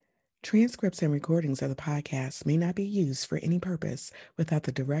Transcripts and recordings of the podcast may not be used for any purpose without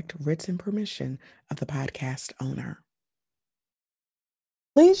the direct written permission of the podcast owner.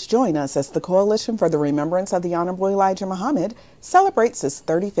 Please join us as the Coalition for the Remembrance of the Honorable Elijah Muhammad celebrates its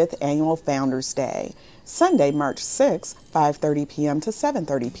 35th annual Founders Day, Sunday, March 6, 5:30 p.m. to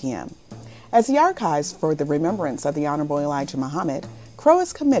 7:30 p.m. As the archives for the remembrance of the Honorable Elijah Muhammad, Crow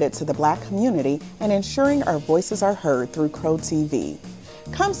is committed to the Black community and ensuring our voices are heard through Crow TV.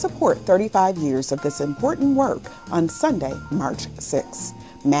 Come support 35 years of this important work on Sunday, March 6.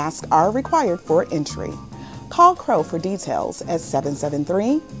 Masks are required for entry. Call Crow for details at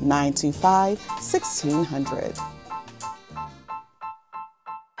 773-925-1600.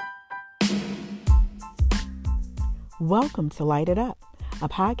 Welcome to Light It Up, a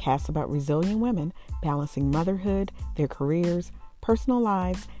podcast about resilient women balancing motherhood, their careers, personal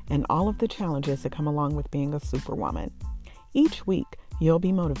lives, and all of the challenges that come along with being a superwoman. Each week, you'll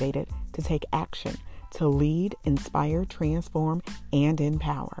be motivated to take action, to lead, inspire, transform, and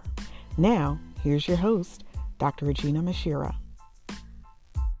empower. Now, here's your host, Dr. Regina Mashira.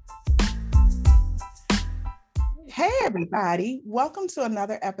 Hey, everybody. Welcome to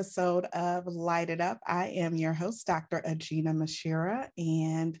another episode of Light It Up. I am your host, Dr. Regina Mashira,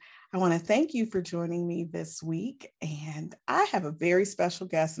 and I want to thank you for joining me this week. And I have a very special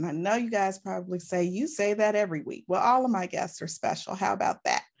guest, and I know you guys probably say, you say that every week. Well, all of my guests are special. How about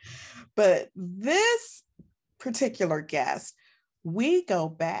that? But this particular guest, we go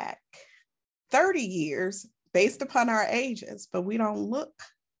back 30 years based upon our ages, but we don't look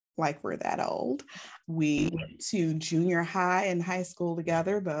like we're that old. We went to junior high and high school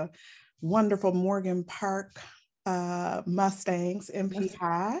together, the wonderful Morgan Park Mustangs, MP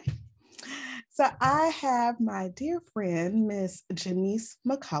High. So I have my dear friend, Miss Janice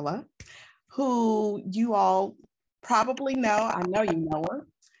McCullough, who you all probably know. I know you know her.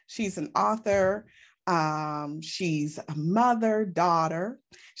 She's an author. She's a mother, daughter.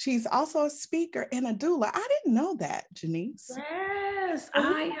 She's also a speaker and a doula. I didn't know that, Janice. Yes,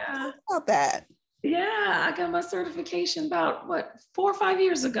 Talk about that. Yeah, I got my certification about 4 or 5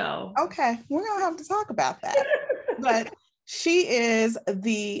 years ago. Okay, we're gonna have to talk about that. But she is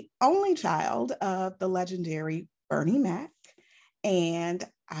the only child of the legendary Bernie Mac, and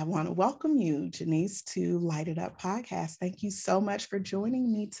I want to welcome you, Janice, to Light It Up podcast. Thank you so much for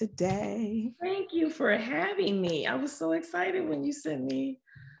joining me today. Thank you for having me. I was so excited when you sent me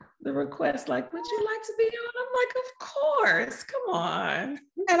the request, like, would you like to be on? I'm like, of course, come on.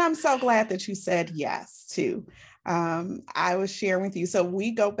 And I'm so glad that you said yes, too. I was sharing with you. So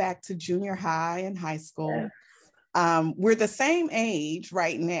we go back to junior high and high school. Yes. We're the same age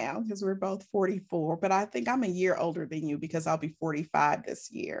right now because we're both 44, but I think I'm a year older than you because I'll be 45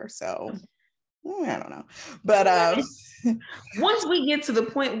 this year. So I don't know. But once we get to the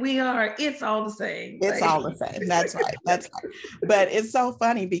point it's all the same. It's all the same. That's right. That's right. But it's so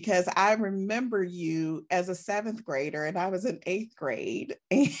funny because I remember you as a 7th grader and I was in 8th grade.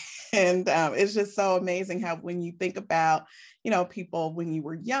 And it's just so amazing how when you think about, people when you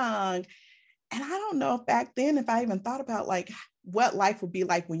were young, and I don't know if back then, if I even thought about like what life would be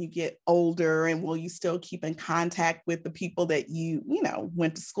like when you get older and will you still keep in contact with the people that you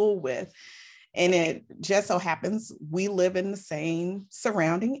went to school with. And it just so happens we live in the same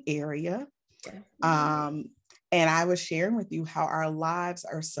surrounding area. And I was sharing with you how our lives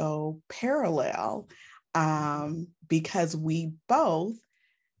are so parallel because we both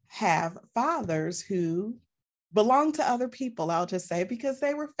have fathers who belong to other people, I'll just say, because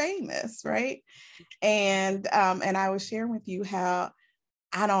they were famous, right? And I was sharing with you how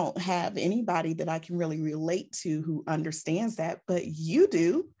I don't have anybody that I can really relate to who understands that, but you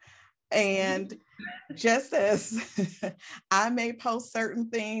do. And just as I may post certain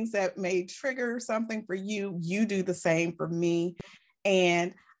things that may trigger something for you, you do the same for me.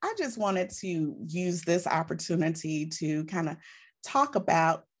 And I just wanted to use this opportunity to kind of talk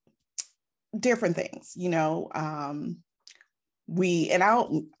about different things,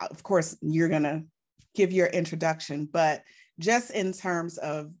 of course, you're going to give your introduction, but just in terms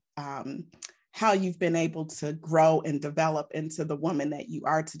of how you've been able to grow and develop into the woman that you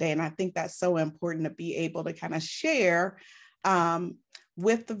are today. And I think that's so important to be able to kind of share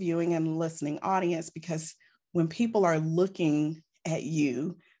with the viewing and listening audience, because when people are looking at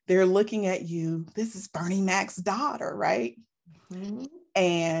you, they're looking at you, this is Bernie Mac's daughter, right? Mm-hmm.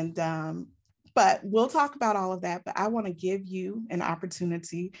 And, but we'll talk about all of that, but I want to give you an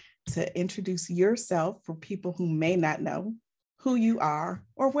opportunity to introduce yourself for people who may not know who you are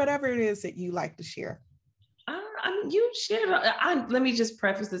or whatever it is that you like to share. You shared, let me just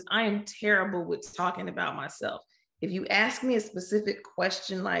preface this. I am terrible with talking about myself. If you ask me a specific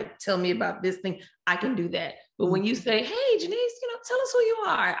question, like tell me about this thing, I can do that. But when you say, hey, Janice, tell us who you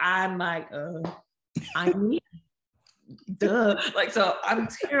are, I'm like, I'm me. Duh. Like, so I'm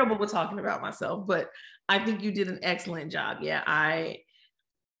terrible with talking about myself, but I think you did an excellent job. Yeah, I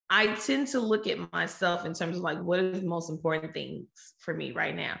tend to look at myself in terms of like, what are the most important things for me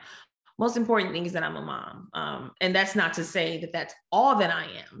right now? Most important thing is that I'm a mom. And that's not to say that that's all that I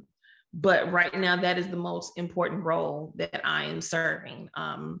am, but right now that is the most important role that I am serving.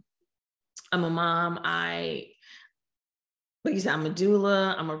 I'm a mom. Like you said, I'm a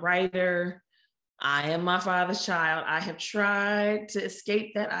doula, I'm a writer. I am my father's child. I have tried to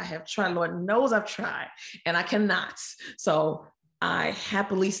escape that. I have tried, Lord knows I've tried, and I cannot. So I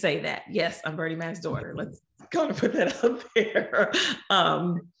happily say that. Yes, I'm Bertie Mac's daughter. Let's kind of put that out there.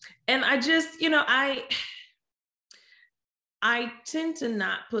 And I just, I tend to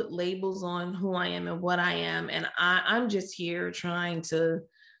not put labels on who I am and what I am. And I'm just here trying to,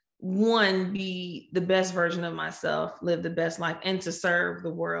 one, be the best version of myself, live the best life, and to serve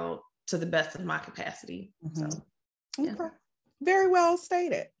the world to the best of my capacity. So, yeah. Okay. Very well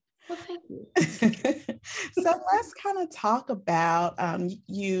stated. Well, thank you. So let's kind of talk about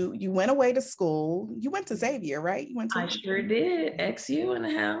you went away to school. You went to Xavier, right? I sure did. XU in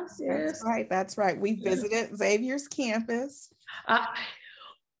the house. Yes. That's right. We visited Xavier's campus. I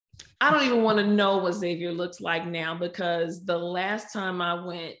don't even want to know what Xavier looks like now, because the last time I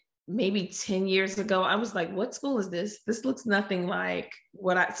went, maybe 10 years ago, I was like, what school is this? This looks nothing like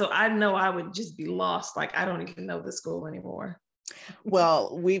so I know I would just be lost. Like, I don't even know the school anymore.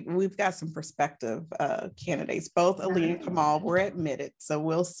 Well, we've got some prospective candidates. Both Aline and Kamal were admitted, so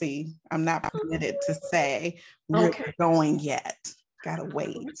we'll see. I'm not permitted to say we're going yet. Gotta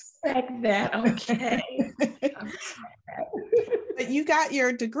wait. Respect that. Okay. But you got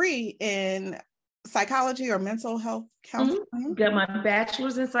your degree in psychology or mental health counseling? Mm-hmm. Got my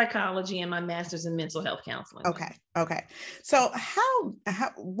bachelor's in psychology and my master's in mental health counseling. Okay. So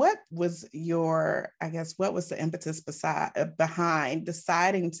what was the impetus behind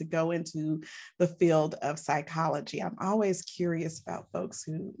deciding to go into the field of psychology? I'm always curious about folks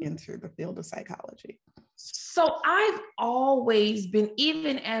who enter the field of psychology. So I've always been,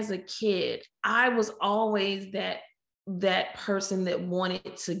 even as a kid, I was always that person that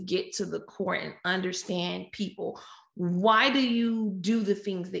wanted to get to the core and understand people. Why do you do the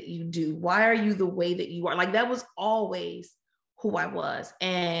things that you do? Why are you the way that you are? Like, that was always who I was.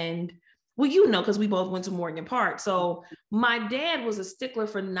 And well, because we both went to Morgan Park. So my dad was a stickler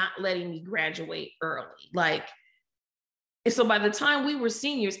for not letting me graduate early. Like, and so by the time we were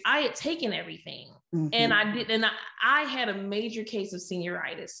seniors, I had taken everything. Mm-hmm. And I had a major case of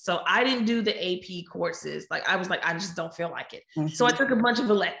senioritis. So I didn't do the AP courses. Like, I was like, I just don't feel like it. Mm-hmm. So I took a bunch of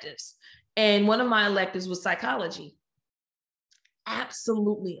electives. And one of my electives was psychology.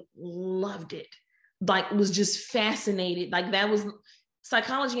 Absolutely loved it. Like, was just fascinated. Like, that was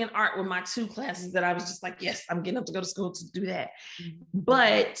psychology and art were my two classes that I was just like, yes, I'm getting up to go to school to do that. Mm-hmm.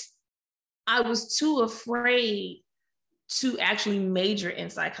 But I was too afraid to actually major in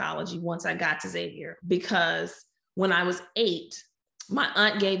psychology once I got to Xavier, because when I was 8, my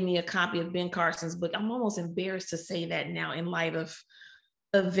aunt gave me a copy of Ben Carson's book. I'm almost embarrassed to say that now in light of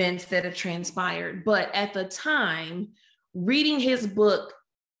events that have transpired. But at the time, reading his book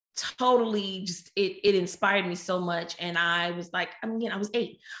totally just, it inspired me so much. And I was like, I was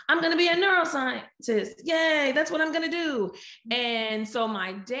 8. I'm going to be a neuroscientist. Yay, that's what I'm going to do. And so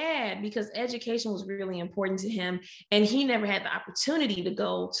my dad, because education was really important to him, and he never had the opportunity to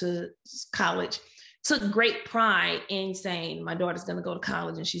go to college, took great pride in saying, my daughter's going to go to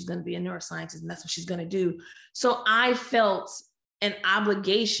college and she's going to be a neuroscientist and that's what she's going to do. So I felt an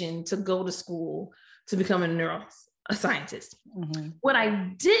obligation to go to school to become a neuroscientist. Mm-hmm. What I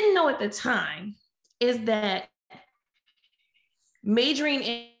didn't know at the time is that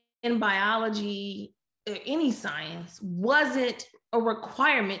majoring in biology or any science wasn't a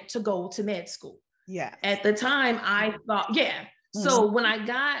requirement to go to med school. Yeah. At the time, I thought, yeah. Mm-hmm. So when I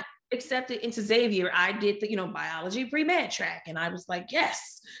got accepted into Xavier, I did the, biology pre-med track. And I was like,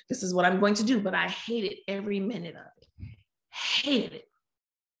 yes, this is what I'm going to do. But I hated every minute of it. Hated it.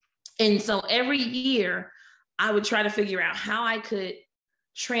 And so every year I would try to figure out how I could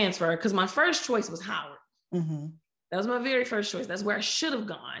transfer, because my first choice was Howard. Mm-hmm. That was my very first choice. That's where I should have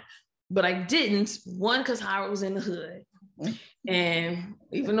gone, but I didn't. One, because Howard was in the hood. And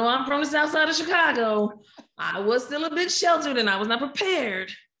even though I'm from the south side of Chicago, I was still a bit sheltered and I was not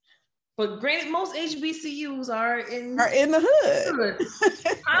prepared But granted, most HBCUs are in the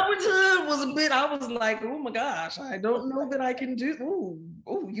hood. Howard's hood was a bit, I was like, oh my gosh, I don't know that I can do.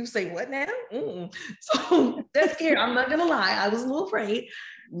 Oh, you say what now? So that's scary. I'm not gonna lie, I was a little afraid.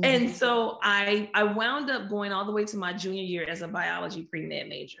 And so I wound up going all the way to my junior year as a biology pre-med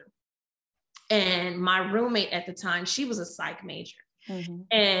major. And my roommate at the time, she was a psych major.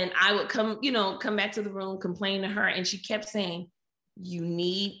 And I would come back to the room, complain to her, and she kept saying, you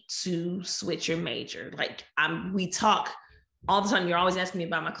need to switch your major. Like we talk all the time. You're always asking me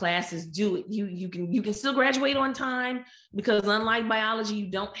about my classes. Do it. You can still graduate on time, because unlike biology, you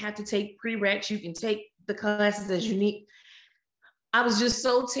don't have to take prereqs. You can take the classes as you need. I was just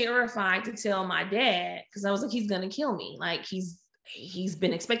so terrified to tell my dad, because I was like, he's gonna kill me. Like he's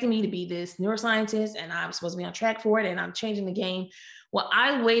been expecting me to be this neuroscientist, and I'm supposed to be on track for it, and I'm changing the game. Well,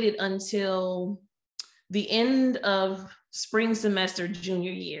 I waited until the end of spring semester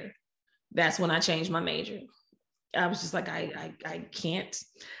junior year. That's when I changed my major. I was just like, I can't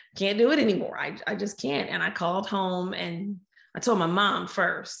do it anymore. I just can't. And I called home and I told my mom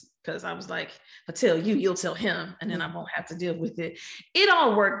first, because I was like, if I tell you, you'll tell him, and then I won't have to deal with it. It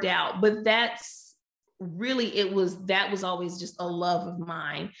all worked out, but that's really, that was always just a love of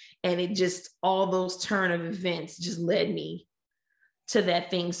mine. And it just, all those turn of events just led me to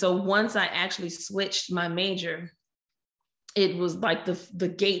that thing. So once I actually switched my major, it was like the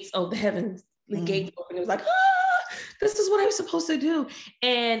gates of the heavens, the gates open. It was like, this is what I'm supposed to do.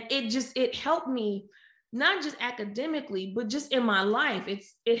 And it helped me, not just academically, but just in my life.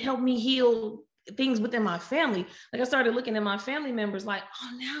 It helped me heal things within my family. Like I started looking at my family members like,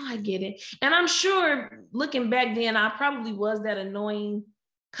 oh, now I get it. And I'm sure looking back then, I probably was that annoying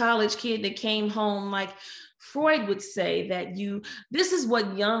college kid that came home, like Freud would say that this is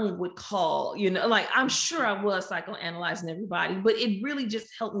what Jung would call, like I'm sure I was psychoanalyzing everybody, but it really just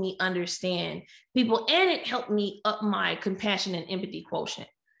helped me understand people, and it helped me up my compassion and empathy quotient.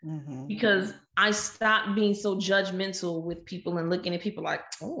 Because I stopped being so judgmental with people and looking at people like,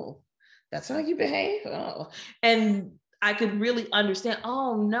 oh, that's how you behave. Oh. And I could really understand,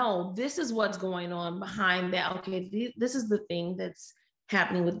 oh no, this is what's going on behind that. Okay, this is the thing that's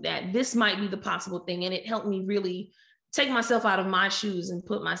happening with that. This might be the possible thing. And it helped me really take myself out of my shoes and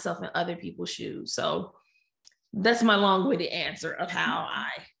put myself in other people's shoes. So that's my long-winded answer of how I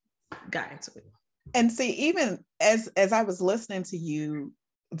got into it. And see, even as I was listening to you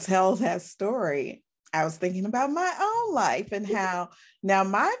tell that story, I was thinking about my own life and how now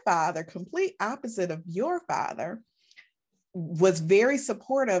my father, complete opposite of your father, was very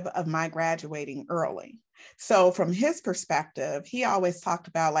supportive of my graduating early. So from his perspective, he always talked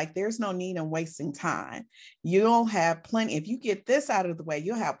about like, there's no need in wasting time. You'll have plenty, if you get this out of the way,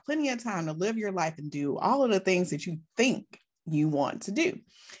 you'll have plenty of time to live your life and do all of the things that you think you want to do.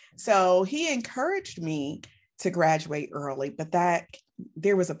 So he encouraged me to graduate early, but that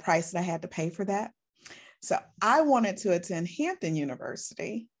there was a price that I had to pay for that. So I wanted to attend Hampton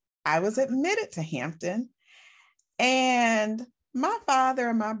University. I was admitted to Hampton, and my father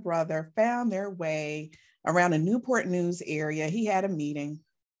and my brother found their way around the Newport News area. He had a meeting,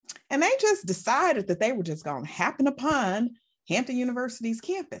 and they just decided that they were just going to happen upon Hampton University's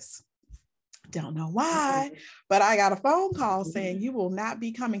campus. Don't know why, but I got a phone call saying you will not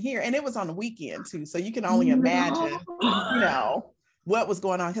be coming here. And it was on the weekend too. So you can only imagine, what was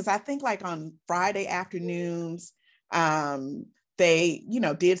going on. Because I think like on Friday afternoons, they,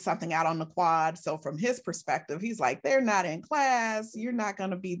 did something out on the quad. So from his perspective, he's like, they're not in class. You're not going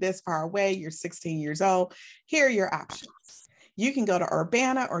to be this far away. You're 16 years old. Here are your options. You can go to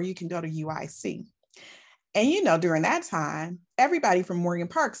Urbana or you can go to UIC. And, during that time, everybody from Morgan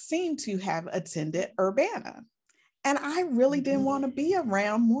Park seemed to have attended Urbana. And I really didn't want to be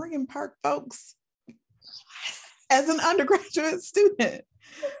around Morgan Park folks as an undergraduate student.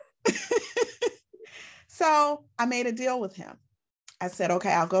 So I made a deal with him. I said,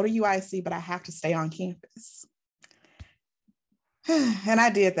 okay, I'll go to UIC, but I have to stay on campus. And I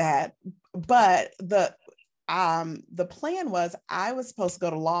did that. But the plan was I was supposed to go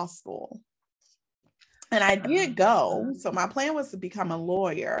to law school. And I did go. So my plan was to become a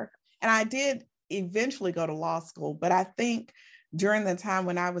lawyer. And I did eventually go to law school. But I think during the time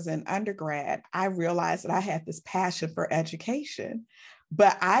when I was in undergrad, I realized that I had this passion for education.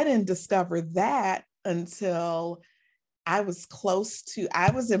 But I didn't discover that until I was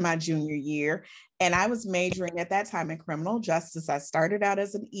in my junior year, and I was majoring at that time in criminal justice. I started out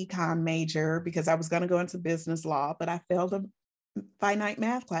as an econ major because I was going to go into business law, but I failed a finite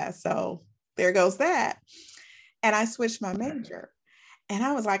math class. So there goes that. And I switched my major. And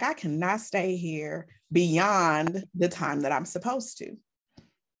I was like, I cannot stay here beyond the time that I'm supposed to.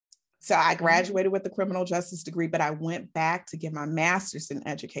 So I graduated with a criminal justice degree, but I went back to get my master's in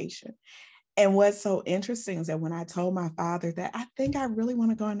education. And what's so interesting is that when I told my father that I think I really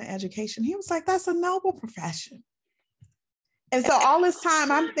want to go into education, he was like, that's a noble profession. And so all this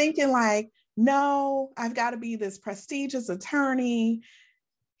time I'm thinking like, no, I've got to be this prestigious attorney.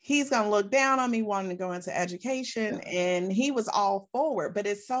 He's going to look down on me wanting to go into education. And he was all forward. But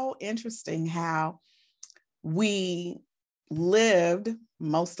it's so interesting how we lived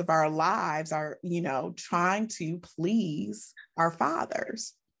most of our lives are, trying to please our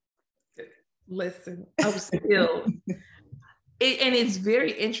fathers. Listen, I'm still, and it's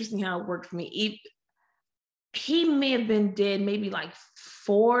very interesting how it worked for me. He may have been dead maybe like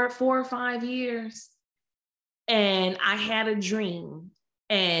four or 5 years. And I had a dream.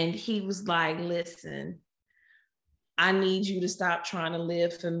 And he was like, listen, I need you to stop trying to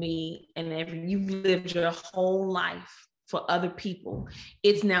live for me. And you've lived your whole life for other people.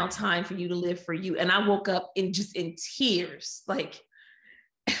 It's now time for you to live for you. And I woke up in tears, like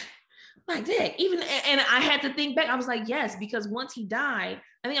that. And I had to think back. I was like, yes, because once he died,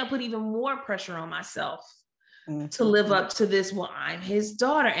 I think I put even more pressure on myself to live up to this. Well, I'm his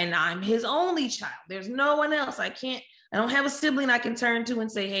daughter and I'm his only child. There's no one else. I don't have a sibling I can turn to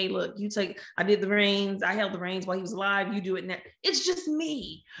and say, hey, look, I did the reins. I held the reins while he was alive. You do it now. It's just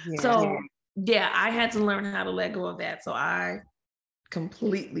me. Yeah. So yeah, I had to learn how to let go of that. So I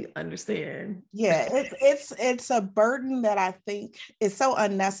completely understand. Yeah, it's a burden that I think is so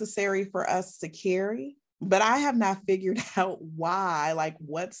unnecessary for us to carry, but I have not figured out why, like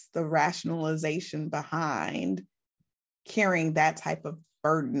what's the rationalization behind carrying that type of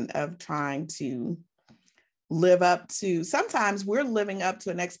burden of trying to live up to. Sometimes we're living up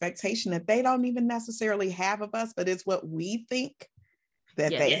to an expectation that they don't even necessarily have of us, but it's what we think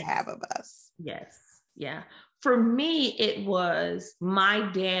that they have of us. Yes. Yeah. For me, it was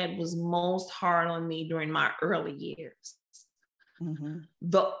my dad was most hard on me during my early years. Mm-hmm.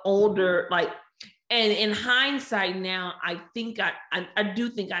 The older, and in hindsight now, I think I do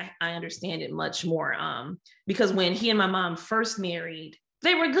think I understand it much more. Because when he and my mom first married,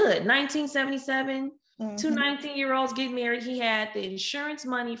 they were good. 1977. Mm-hmm. 2 19-year-olds get married. He had the insurance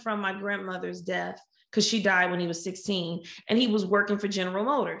money from my grandmother's death because she died when he was 16, and he was working for General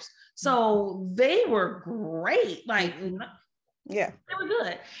Motors. So they were great. Yeah, they were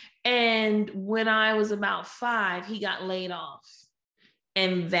good. And when I was about 5, he got laid off.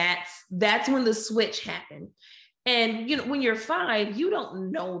 And that's when the switch happened. And, when you're 5, you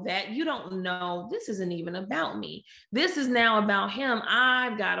don't know that. You don't know this isn't even about me. This is now about him.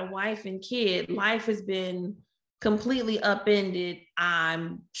 I've got a wife and kid. Life has been completely upended.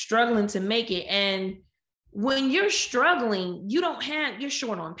 I'm struggling to make it. And when you're struggling, you're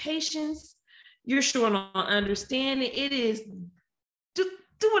short on patience. You're short on understanding. It is do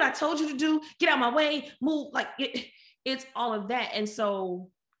what I told you to do. Get out of my way. Move. It's all of that. And so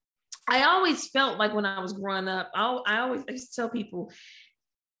I always felt like when I was growing up, I used to tell people,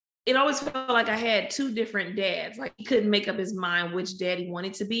 it always felt like I had 2 different dads. Like he couldn't make up his mind which dad he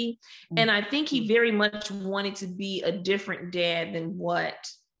wanted to be. And I think he very much wanted to be a different dad than what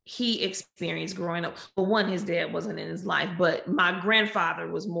he experienced growing up. But one, his dad wasn't in his life, but my grandfather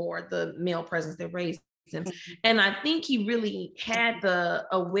was more the male presence that raised him. And I think he really had the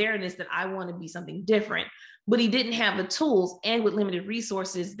awareness that I want to be something different, but he didn't have the tools, and with limited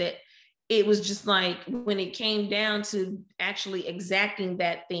resources, that it was just like when it came down to actually exacting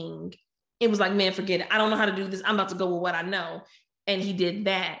that thing, it was like, man, forget it. I don't know how to do this. I'm about to go with what I know. And he did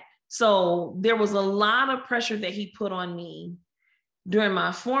that. So there was a lot of pressure that he put on me during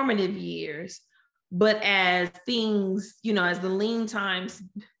my formative years. But as things, as the lean times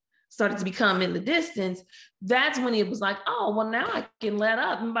started to become in the distance, that's when it was like, oh, well, now I can let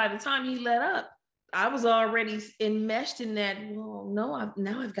up. And by the time he let up, I was already enmeshed in that. Well, no,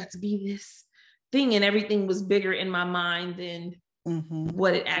 now I've got to be this thing, and everything was bigger in my mind than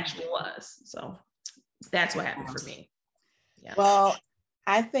what it actually was. So that's what happened for me. Yeah. Well,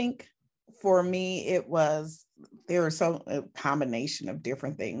 I think for me, there was a combination of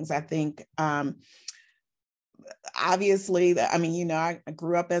different things. I think, obviously, I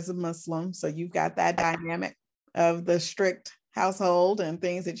grew up as a Muslim, so you've got that dynamic of the strict household and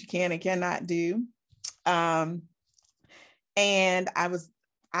things that you can and cannot do. And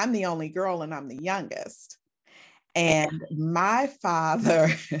I'm the only girl and I'm the youngest. And my father,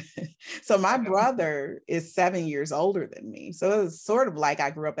 so my brother is 7 years older than me. So it was sort of like I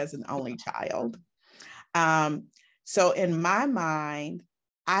grew up as an only child. So in my mind,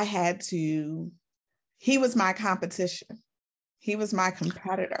 he was my competition. He was my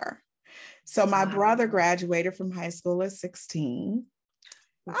competitor. So my brother graduated from high school at 16.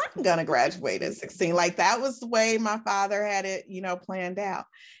 I'm going to graduate at 16. Like that was the way my father had it, planned out.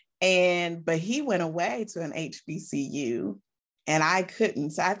 But he went away to an HBCU and I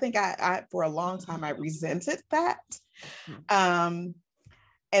couldn't. So I think I for a long time, I resented that.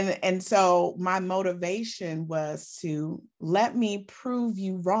 And so my motivation was to let me prove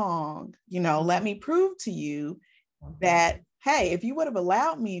you wrong, let me prove to you that, hey, if you would have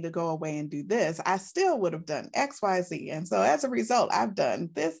allowed me to go away and do this, I still would have done X, Y, Z. And so as a result, I've done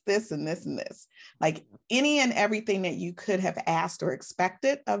this, this, and this, and this. Like any and everything that you could have asked or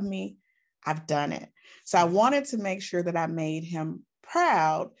expected of me, I've done it. So I wanted to make sure that I made him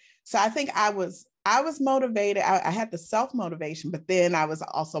proud. So I think I was motivated. I had the self-motivation, but then I was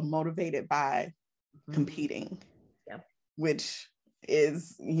also motivated by competing, which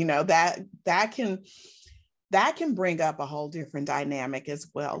is, that can bring up a whole different dynamic as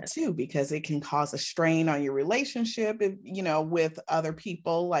well, too, because it can cause a strain on your relationship, with other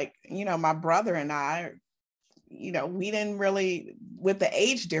people. Like, my brother and I, we didn't really, with the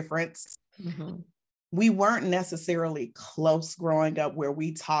age difference, we weren't necessarily close growing up where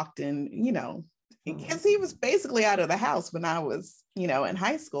we talked and, because he was basically out of the house when I was, in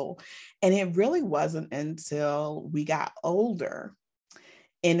high school. And it really wasn't until we got older.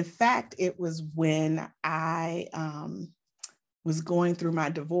 In fact, it was when I was going through my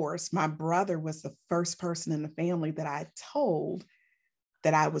divorce. My brother was the first person in the family that I told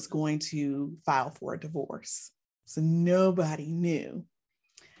that I was going to file for a divorce. So nobody knew.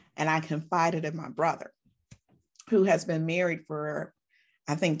 And I confided in my brother, who has been married for,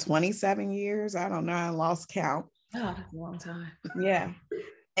 I think, 27 years. I don't know. I lost count. Oh, that's a long time. Yeah.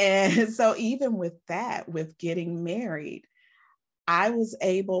 And so even with that, with getting married, I was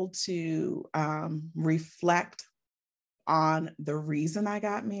able to reflect on the reason I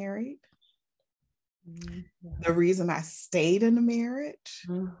got married, the reason I stayed in the marriage.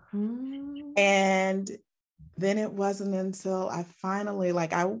 And then it wasn't until I finally,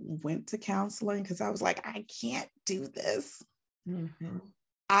 I went to counseling because I was like, I can't do this.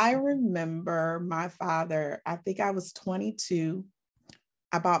 I remember my father, I think I was 22.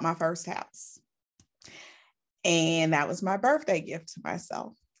 I bought my first house. And that was my birthday gift to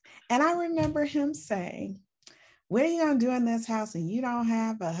myself. And I remember him saying, what are you going to do in this house? And you don't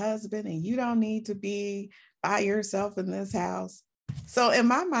have a husband and you don't need to be by yourself in this house. So in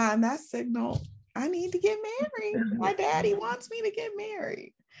my mind, that signaled, I need to get married. My daddy wants me to get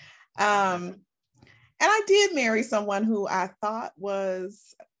married. And I did marry someone who I thought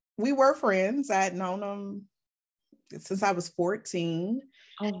we were friends. I had known him since I was 14.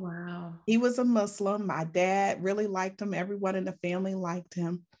 Oh, wow. He was a Muslim. My dad really liked him. Everyone in the family liked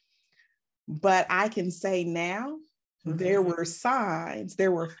him. But I can say now, there were signs,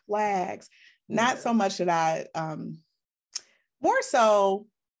 there were flags, not so much that I, more so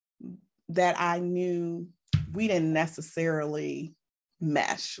that I knew we didn't necessarily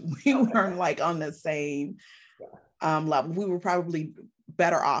mesh. We weren't on the same level. We were probably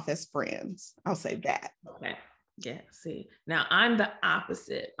better off as friends. I'll say that. Okay. Yeah. See, now I'm the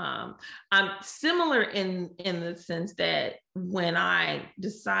opposite. I'm similar in the sense that when I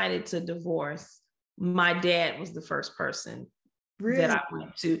decided to divorce, my dad was the first person that I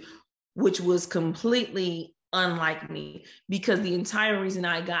went to, which was completely unlike me, because the entire reason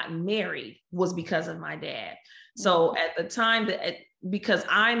I got married was because of my dad. So at the time because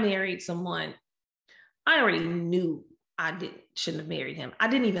I married someone, I already knew shouldn't have married him. I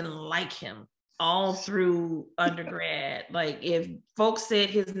didn't even like him all through undergrad. If folks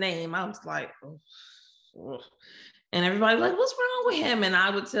said his name, I was like, oh. And everybody was like, what's wrong with him? And I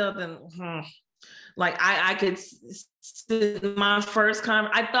would tell them, I could, my first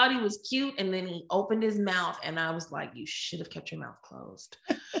comment, I thought he was cute. And then he opened his mouth and I was like, you should have kept your mouth closed.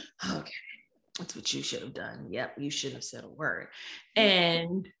 Okay. That's what you should have done. Yep. You shouldn't have said a word.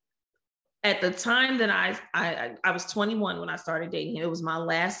 And at the time that I was 21 when I started dating him, it was my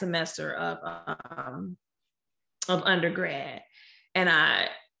last semester of undergrad. And I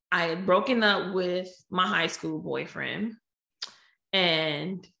had broken up with my high school boyfriend.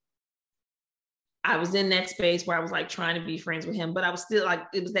 And I was in that space where I was trying to be friends with him, but I was still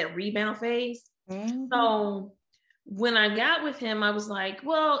it was that rebound phase. So when I got with him, I was like,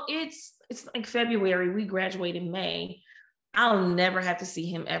 well, it's February, we graduate in May. I'll never have to see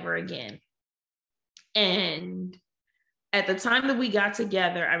him ever again. And at the time that we got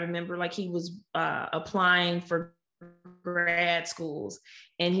together, I remember he was applying for grad schools,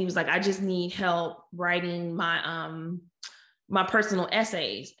 and he was like, I just need help writing my personal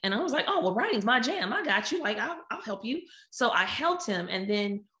essays. And I was like, oh, well, writing's my jam. I got you. I'll help you. So I helped him. And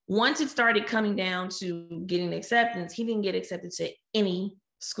then once it started coming down to getting acceptance, he didn't get accepted to any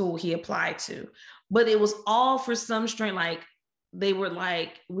school he applied to, but it was all for some strange, like they were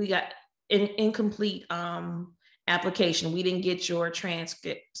like, we got an incomplete application. We didn't get your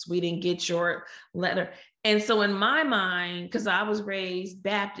transcripts. We didn't get your letter. And so in my mind, because I was raised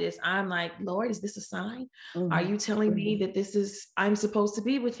Baptist, I'm like, Lord, is this a sign? Mm-hmm. Are you telling me that I'm supposed to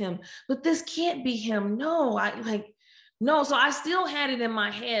be with him? But this can't be him. No, no. So I still had it in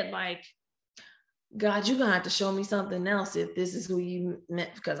my head, like, God, you're gonna have to show me something else if this is who you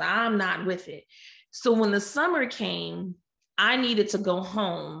meant, because I'm not with it. So when the summer came, I needed to go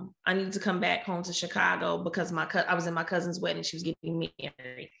home. I needed to come back home to Chicago because I was in my cousin's wedding. She was getting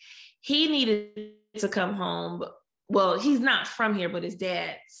married. He needed to come home. Well, he's not from here, but his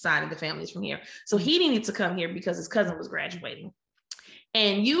dad's side of the family is from here. So he needed to come here because his cousin was graduating.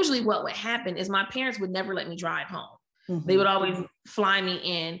 And usually what would happen is my parents would never let me drive home. Mm-hmm. They would always fly me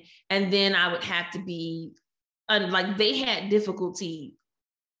in. And then I would have to be, like, they had difficulty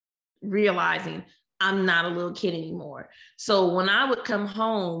realizing I'm not a little kid anymore. So when I would come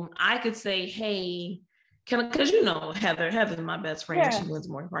home, I could say, hey, because Heather's my best friend. Yeah. She lives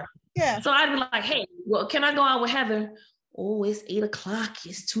in Morgan Park. Yeah. So I'd be like, hey, well, can I go out with Heather? Oh, it's 8:00.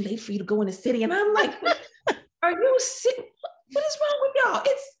 It's too late for you to go in the city. And I'm like, are you sick? What is wrong with y'all?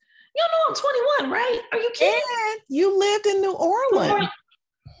 Y'all know I'm 21, right? Are you kidding? And you lived in New Orleans.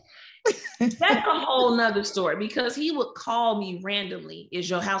 That's a whole nother story, because he would call me randomly. Is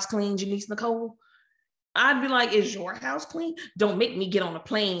your house clean, Janice Nicole? I'd be like, is your house clean? Don't make me get on a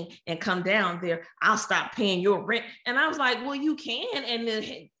plane and come down there. I'll stop paying your rent. And I was like, well, you can.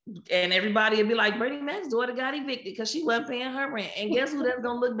 And everybody would be like, Bernie Mac's daughter got evicted because she wasn't paying her rent. And guess who that's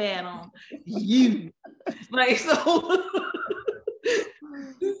going to look bad on? You. Like, so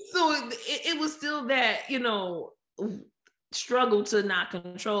it was still that, struggle to not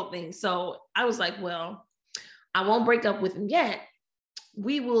control things. So I was like, well, I won't break up with him yet.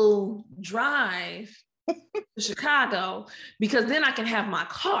 We will drive to Chicago, because then I can have my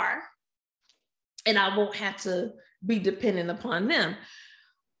car and I won't have to be dependent upon them.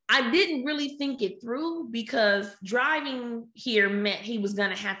 I didn't really think it through, because driving here meant he was going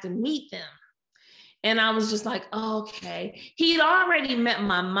to have to meet them. And I was just like, oh, okay. He'd already met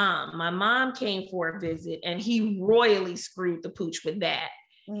my mom. My mom came for a visit, and he royally screwed the pooch with that.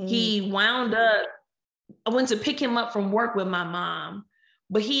 Mm. He wound up, I went to pick him up from work with my mom,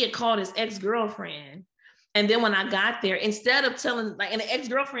 but he had called his ex-girlfriend. And then when I got there, instead of telling, and the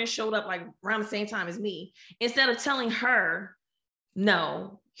ex-girlfriend showed up around the same time as me, instead of telling her,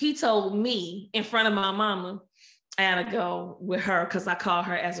 no, he told me in front of my mama, I had to go with her because I call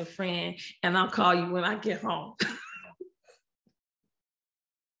her as a friend, and I'll call you when I get home.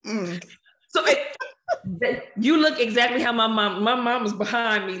 So you look exactly how my mom was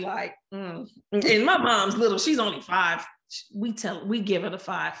behind me, and my mom's little, she's only 5. We give her the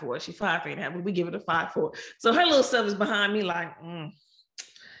 5'4". She's 5'8", but we give her the 5'4". So her little stuff is behind me,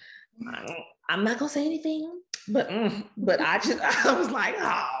 I'm not gonna say anything, but I was like,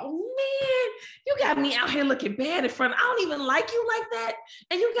 oh man, you got me out here looking bad in front. I don't even like you like that,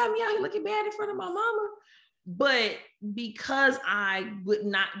 and you got me out here looking bad in front of my mama. But because I would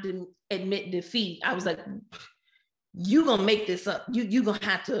not admit defeat, I was like, you gonna make this up. You gonna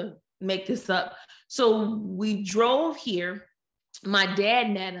have to make this up. So we drove here. My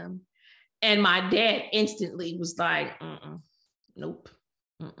dad met him, and my dad instantly was like, nope.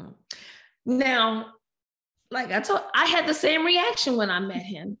 Now, I had the same reaction when I met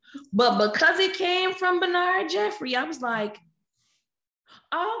him, but because it came from Bernard Jeffrey, I was like,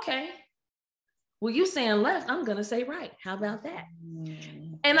 oh, okay. Well, you saying left, I'm gonna say right. How about that?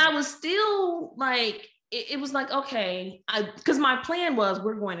 And I was still like, it was like, okay, because my plan was,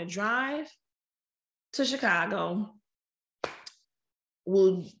 we're going to drive to Chicago.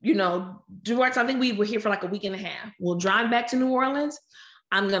 We'll, do our time. I think we were here for a week and a half. We'll drive back to New Orleans.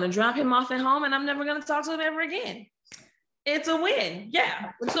 I'm going to drop him off at home, and I'm never going to talk to him ever again. It's a win.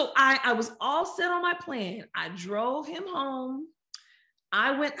 Yeah. So I was all set on my plan. I drove him home.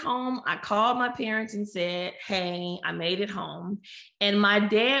 I went home. I called my parents and said, hey, I made it home. And my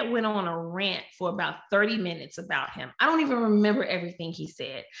dad went on a rant for about 30 minutes about him. I don't even remember everything he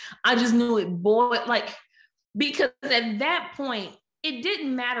said. I just knew it boiled, because at that point, it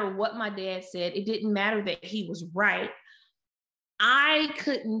didn't matter what my dad said. It didn't matter that he was right. I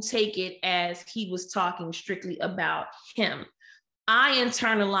couldn't take it as he was talking strictly about him. I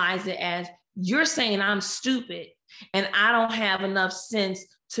internalized it as, you're saying I'm stupid and I don't have enough sense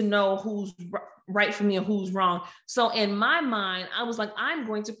to know who's right for me and who's wrong. So in my mind, I was like, I'm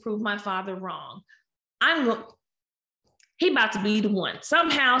going to prove my father wrong. He about to be the one.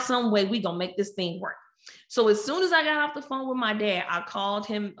 Somehow, some way, we gonna make this thing work. So as soon as I got off the phone with my dad, I called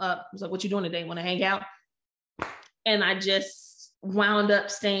him up. I was like, what you doing today? Want to hang out? And I just wound up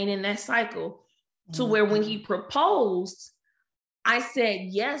staying in that cycle to where when he proposed, I said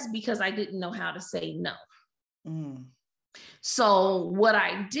yes because I didn't know how to say no. So what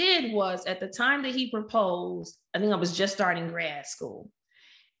I did was, at the time that he proposed, I think I was just starting grad school.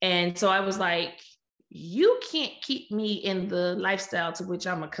 And so I was like, you can't keep me in the lifestyle to which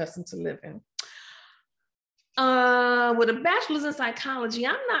I'm accustomed to living. With a bachelor's in psychology,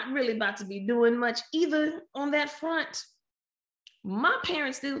 I'm not really about to be doing much either on that front. My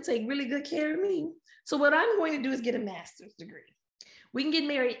parents still take really good care of me. So what I'm going to do is get a master's degree. We can get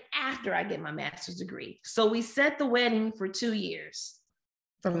married after I get my master's degree. So we set the wedding for 2 years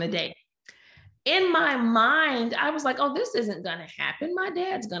from the day. In my mind, I was like, oh, this isn't going to happen. My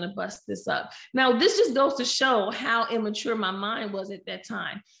dad's going to bust this up. Now, this just goes to show how immature my mind was at that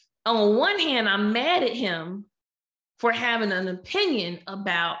time. On one hand, I'm mad at him for having an opinion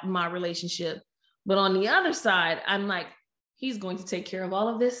about my relationship. But on the other side, I'm like, he's going to take care of all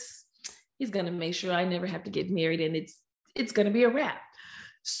of this. He's going to make sure I never have to get married, and it's going to be a wrap.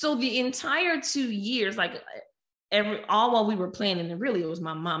 So the entire 2 years, like all while we were planning, and really it was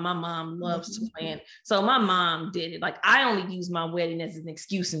my mom. My mom loves to plan. So my mom did it. Like, I only used my wedding as an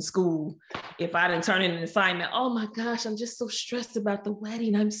excuse in school. If I didn't turn in an assignment, oh my gosh, I'm just so stressed about the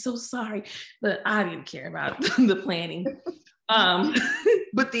wedding. I'm so sorry. But I didn't care about the planning.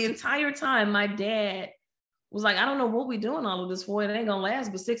 But the entire time, my dad was like, I don't know what we're doing all of this for. It ain't gonna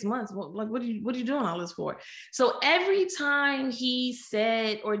last but 6 months. What are you doing all this for? So every time he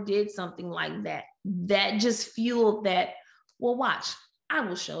said or did something like that, that just fueled that, well, watch, I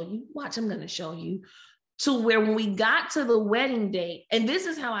will show you. Watch, I'm gonna show you. To where when we got to the wedding date, and this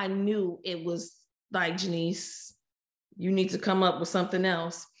is how I knew it was like, Janice, you need to come up with something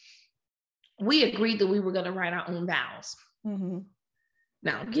else. We agreed that we were gonna write our own vows.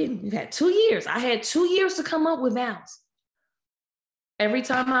 Now, again, we've had 2 years. I had 2 years to come up with vows. Every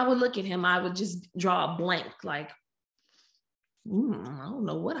time I would look at him, I would just draw a blank, like, I don't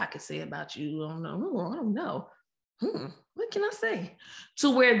know what I could say about you. I don't know. What can I say?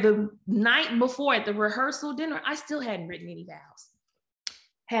 To where the night before at the rehearsal dinner, I still hadn't written any vows.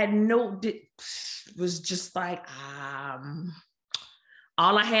 Was just like,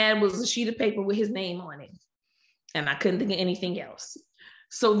 all I had was a sheet of paper with his name on it. And I couldn't think of anything else.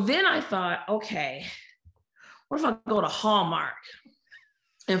 So then I thought, okay, what if I go to Hallmark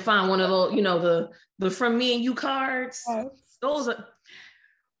and find one of those, the From Me and You cards? Yes. Those are,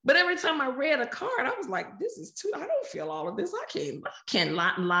 but every time I read a card, I was like, this is too, I don't feel all of this. I can't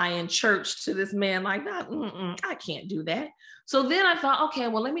lie in church to this man like that. I can't do that. So then I thought, okay,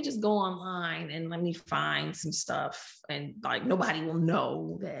 well, let me just go online and let me find some stuff. And like, nobody will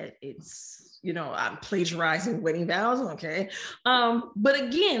know that it's, I'm plagiarizing wedding vows. Okay. But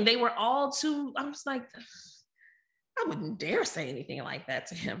again, they were all too, I was like, I wouldn't dare say anything like that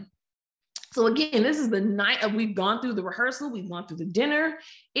to him. So again, this is the night of, we've gone through the rehearsal, we've gone through the dinner.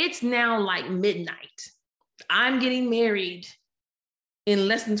 It's now like midnight. I'm getting married in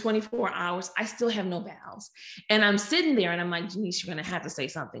less than 24 hours. I still have no vows. And I'm sitting there and I'm like, Janice, you're going to have to say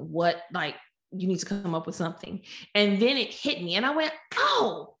something. You need to come up with something. And then it hit me and I went,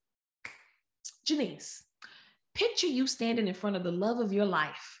 oh, Janice, picture you standing in front of the love of your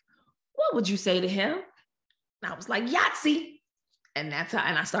life. What would you say to him? And I was like, Yahtzee. And that's how,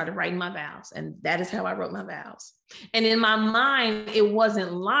 and I started writing my vows. And that is how I wrote my vows. And in my mind, it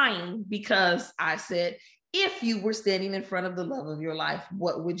wasn't lying, because I said, if you were standing in front of the love of your life,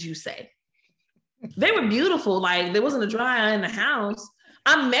 what would you say? They were beautiful. Like, there wasn't a dry eye in the house.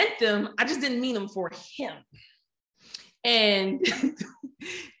 I meant them. I just didn't mean them for him. And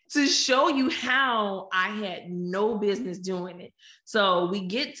to show you how I had no business doing it. So we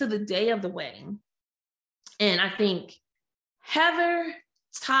get to the day of the wedding. And I think Heather,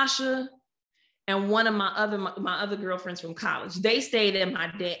 Tasha, and one of my other girlfriends from college, they stayed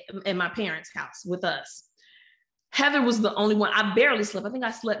at my parents' house with us. Heather was the only one. I barely slept. I think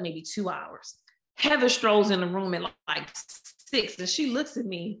I slept maybe 2 hours. Heather strolls in the room at like 6, and she looks at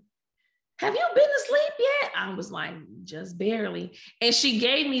me. Have you been to sleep yet? I was like, just barely. And she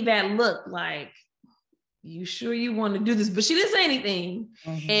gave me that look like, you sure you want to do this? But she didn't say anything.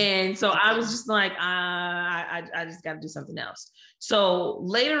 And so I was just like, I just got to do something else. So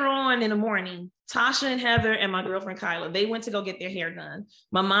later on in the morning, Tasha and Heather and my girlfriend Kyla, they went to go get their hair done.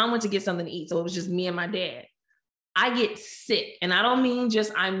 My mom went to get something to eat. So it was just me and my dad. I get sick. And I don't mean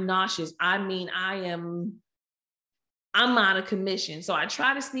just I'm nauseous. I mean, I'm out of commission. So I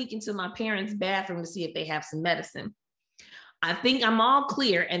try to sneak into my parents' bathroom to see if they have some medicine. I think I'm all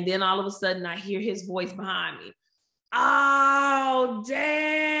clear. And then all of a sudden I hear his voice behind me. Oh,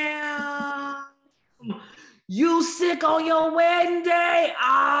 damn. You sick on your wedding day?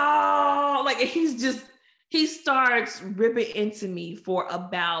 Oh, like he starts ripping into me for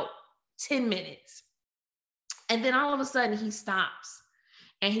about 10 minutes. And then all of a sudden he stops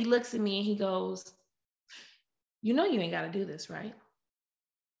and he looks at me and he goes, you know, you ain't got to do this, right?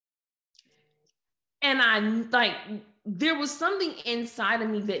 And I like, there was something inside of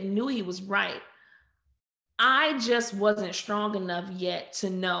me that knew he was right. I just wasn't strong enough yet to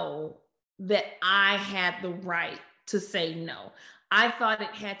know that I had the right to say no. I thought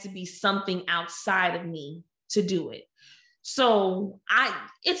it had to be something outside of me to do it. So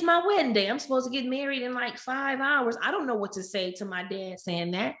it's my wedding day. I'm supposed to get married in like 5 hours. I don't know what to say to my dad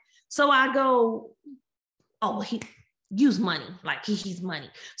saying that. So I go, oh, he use money, like he's money.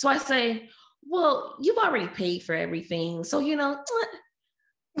 So I say, well, you've already paid for everything. So, you know,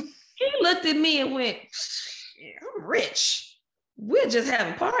 he looked at me and went, I'm rich. We'll just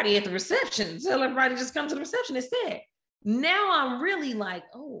have a party at the reception. Tell everybody just come to the reception instead. Now I'm really like,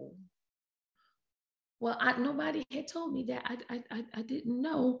 oh, well, nobody had told me that. I didn't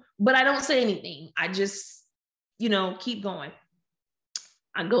know, but I don't say anything. I just, you know, keep going.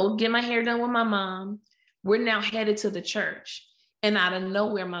 I go get my hair done with my mom. We're now headed to the church. And out of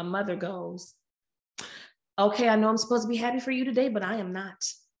nowhere, my mother goes, okay, I know I'm supposed to be happy for you today, but I am not.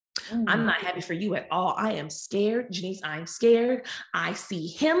 I'm not happy for you at all. I am scared. Janice, I'm scared. I see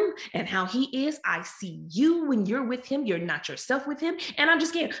him and how he is. I see you when you're with him. You're not yourself with him. And I'm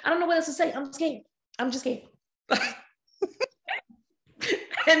just scared. I don't know what else to say. I'm scared. I'm just scared.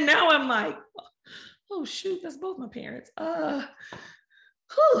 And now I'm like, oh, shoot, that's both my parents.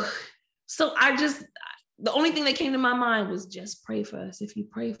 So the only thing that came to my mind was just pray for us. If you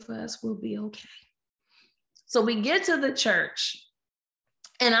pray for us, we'll be okay. So we get to the church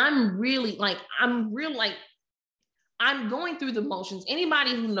and I'm going through the motions.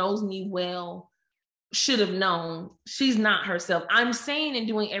 Anybody who knows me well should have known she's not herself. I'm saying and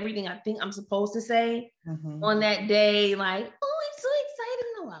doing everything I think I'm supposed to say on that day. Like, oh, I'm so excited.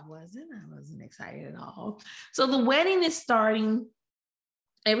 No, I wasn't excited at all. So the wedding is starting.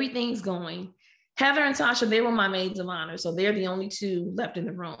 Everything's going. Heather and Tasha, they were my maids of honor. So they're the only two left in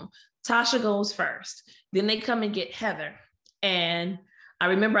the room. Tasha goes first. Then they come and get Heather. And I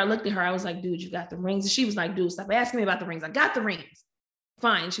remember I looked at her. I was like, dude, you got the rings? And she was like, dude, stop asking me about the rings. I got the rings.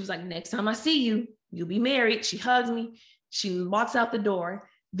 Fine. She was like, next time I see you, you'll be married. She hugs me. She walks out the door.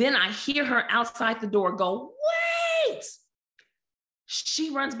 Then I hear her outside the door go, wait. She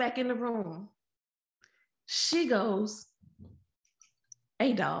runs back in the room. She goes,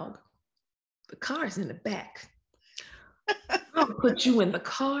 hey, dog, the car's in the back. I'll put you in the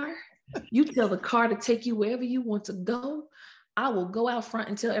car. You tell the car to take you wherever you want to go. I will go out front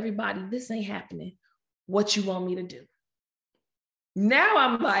and tell everybody this ain't happening. What you want me to do? Now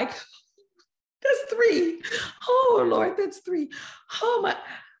I'm like, that's 3. Oh, Lord, that's 3. Oh, my.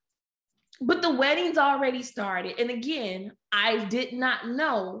 But the wedding's already started. And again, I did not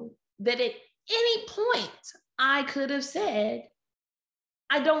know that at any point I could have said,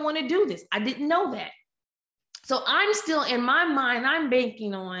 I don't want to do this. I didn't know that. So I'm still in my mind, I'm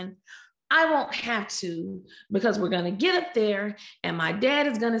banking on, I won't have to, because we're going to get up there and my dad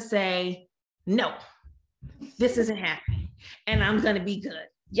is going to say, no, this isn't happening. And I'm going to be good.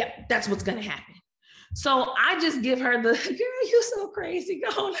 Yep, that's what's going to happen. So I just give her the, girl, you're so crazy.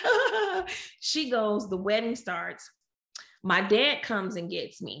 Going. She goes, the wedding starts. My dad comes and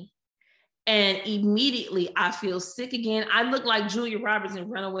gets me. And immediately I feel sick again. I look like Julia Roberts in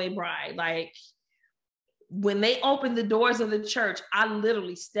Runaway Bride. Like when they opened the doors of the church, I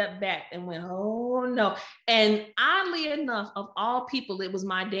literally stepped back and went, oh no. And oddly enough, of all people, it was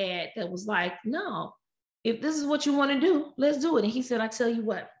my dad that was like, no, if this is what you want to do, let's do it. And he said, I tell you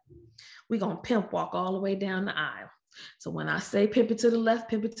what, we're going to pimp walk all the way down the aisle. So when I say pimp it to the left,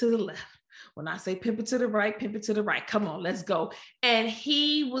 pimp it to the left. When I say pimp it to the right, pimp it to the right. Come on, let's go. And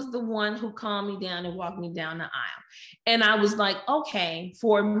he was the one who calmed me down and walked me down the aisle. And I was like, okay,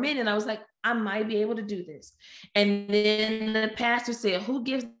 for a minute, I was like, I might be able to do this. And then the pastor said, who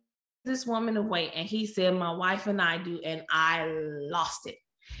gives this woman away? And he said, my wife and I do. And I lost it.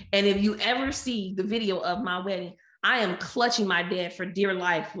 And if you ever see the video of my wedding, I am clutching my dad for dear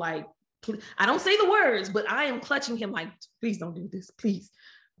life. Like, I don't say the words, but I am clutching him like, please don't do this. Please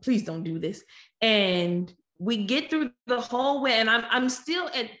don't do this. And we get through the whole way. And I'm still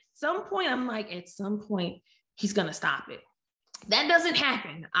at some point, I'm like, at some point, he's going to stop it. That doesn't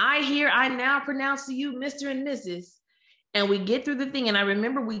happen. I now pronounce to you, Mr. and Mrs. And we get through the thing. And I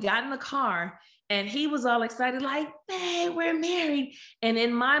remember we got in the car And he was all excited, like, hey, we're married. And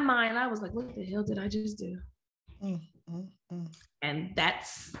in my mind, I was like, what the hell did I just do? And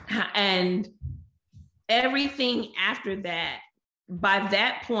and everything after that, by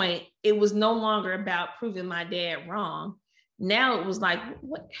that point, it was no longer about proving my dad wrong. Now it was like,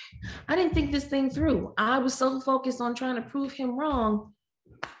 what? I didn't think this thing through. I was so focused on trying to prove him wrong.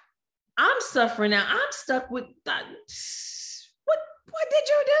 I'm suffering now. I'm stuck with that. What did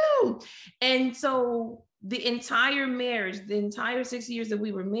you do? And so the entire marriage, the entire 6 years that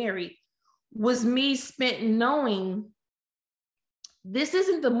we were married, was me spent knowing this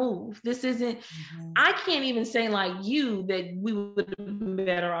isn't the move. This isn't, I can't even say like you that we would have been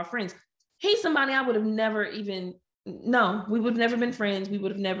better off friends. He's somebody I would have never even, no, we would have never been friends. We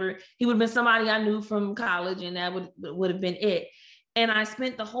would have never, he would have been somebody I knew from college, and that would have been it. And I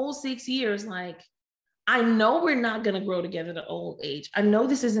spent the whole 6 years like, I know we're not going to grow together to old age. I know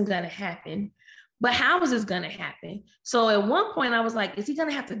this isn't going to happen, but how is this going to happen? So at one point I was like, is he going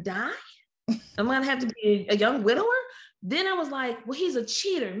to have to die? I'm going to have to be a young widower? Then I was like, well, he's a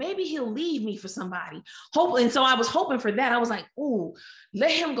cheater. Maybe he'll leave me for somebody. And so I was hoping for that. I was like, oh,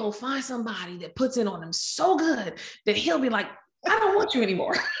 let him go find somebody that puts it on him so good that he'll be like, I don't want you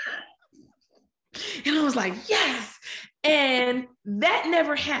anymore. And I was like, yes. And that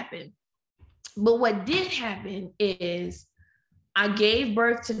never happened. But what did happen is I gave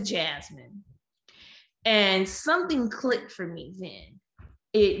birth to Jasmine, and something clicked for me then.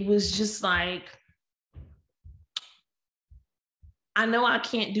 It was just like, I know I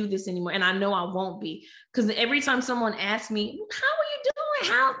can't do this anymore, and I know I won't be. Because every time someone asked me, how are you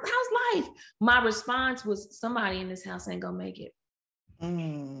doing? How's life? My response was, somebody in this house ain't gonna make it.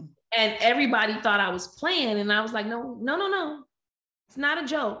 And everybody thought I was playing, and I was like, no. It's not a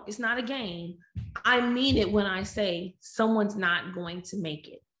joke. It's not a game. I mean it when I say someone's not going to make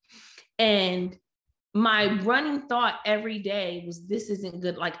it. And my running thought every day was, this isn't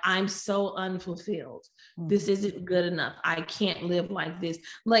good. Like, I'm so unfulfilled. This isn't good enough. I can't live like this.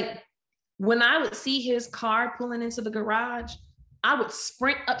 Like, when I would see his car pulling into the garage, I would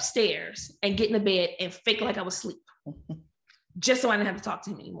sprint upstairs and get in the bed and fake like I was asleep, just so I didn't have to talk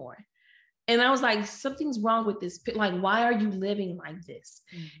to him anymore. And I was like, something's wrong with this. Like, why are you living like this?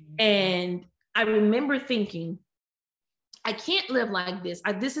 And I remember thinking, I can't live like this.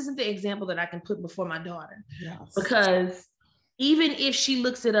 This isn't the example that I can put before my daughter. Yes. Because even if she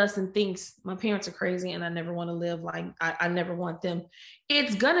looks at us and thinks my parents are crazy and I never want to live like, I never want them,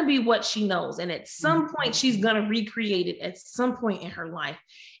 it's going to be what she knows. And at some point, she's going to recreate it at some point in her life.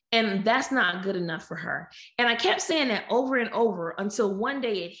 And that's not good enough for her. And I kept saying that over and over until one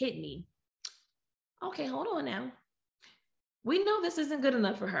day it hit me. Okay, hold on now. We know this isn't good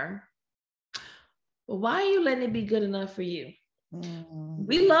enough for her. But why are you letting it be good enough for you?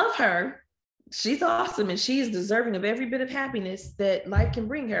 We love her. She's awesome, and she is deserving of every bit of happiness that life can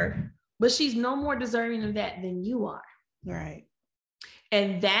bring her. But she's no more deserving of that than you are. Right.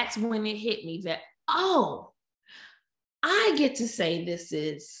 And that's when it hit me that, oh, I get to say this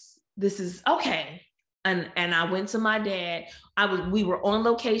is okay. And I went to my dad. We were on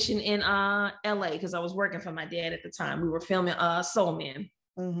location in LA because I was working for my dad at the time. We were filming Soul Man.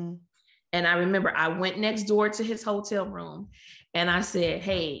 And I remember I went next door to his hotel room and I said,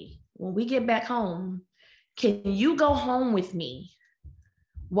 hey, when we get back home, can you go home with me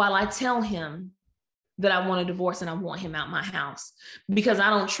while I tell him that I want a divorce and I want him out my house? Because I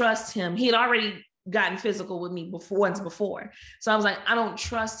don't trust him. He had already gotten physical with me once before. So I was like, I don't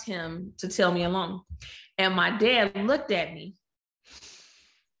trust him to tell me alone. And my dad looked at me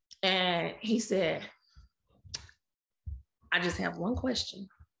and he said, I just have one question.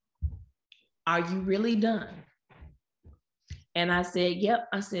 Are you really done? And I said, yep.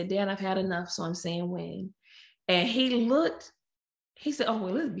 I said, Dad, I've had enough. So I'm saying when. And he looked, he said, oh,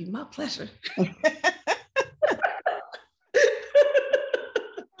 well, it'd be my pleasure. And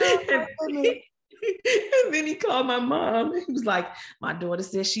then he called my mom. He was like, my daughter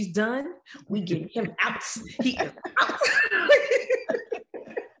says she's done. We get him out. He is out.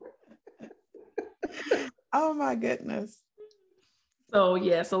 Oh my goodness. So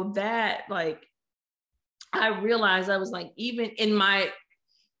yeah, so that, like, I realized I was like, even in my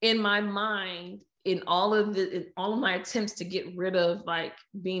mind, in all of my attempts to get rid of like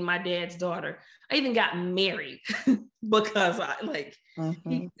being my dad's daughter, I even got married because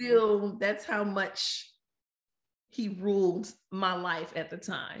he still, that's how much he ruled my life at the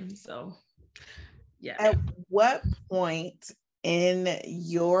time. So yeah. At what point in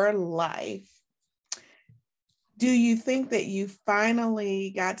your life do you think that you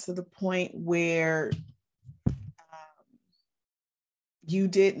finally got to the point where you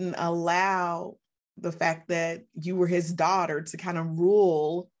didn't allow the fact that you were his daughter to kind of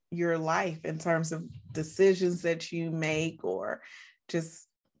rule your life in terms of decisions that you make or just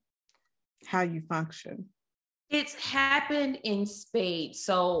how you function. It's happened in spades.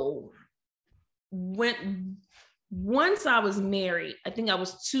 So once I was married, I think I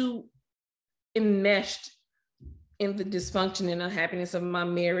was too enmeshed in the dysfunction and unhappiness of my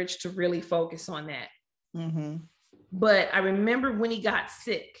marriage to really focus on that. Mm-hmm. But I remember when he got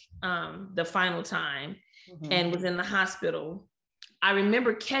sick the final time and was in the hospital, I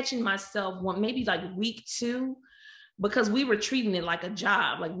remember catching myself maybe like week 2, because we were treating it like a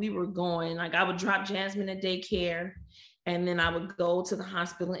job. Like we were going, like I would drop Jasmine at daycare, and then I would go to the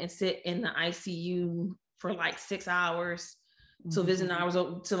hospital and sit in the ICU for like 6 hours till visiting hours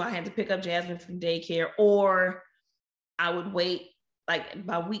till I had to pick up Jasmine from daycare, or I would wait. Like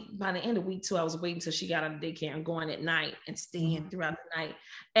by the end of week 2, I was waiting until she got out of daycare and going at night and staying throughout the night.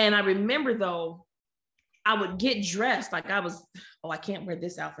 And I remember though, I would get dressed like I was, I can't wear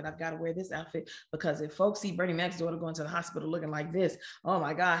this outfit. I've got to wear this outfit because if folks see Bernie Mac's daughter going to the hospital looking like this, oh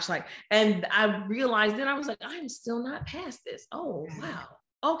my gosh. And I realized then I was like, I'm still not past this. Oh,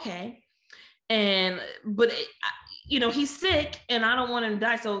 wow. Okay. But he's sick and I don't want him to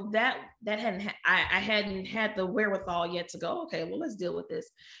die. So that hadn't, I hadn't had the wherewithal yet to go, okay, well, let's deal with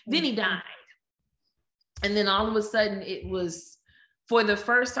this. Then he died. And then all of a sudden it was, for the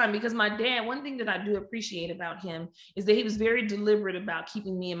first time, because my dad, one thing that I do appreciate about him is that he was very deliberate about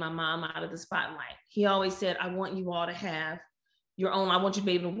keeping me and my mom out of the spotlight. He always said, I want you all to have your own, I want you to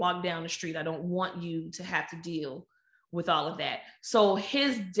be able to walk down the street. I don't want you to have to deal with all of that. So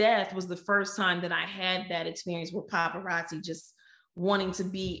his death was the first time that I had that experience with paparazzi just wanting to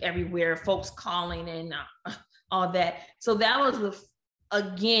be everywhere, folks calling and all that. So that was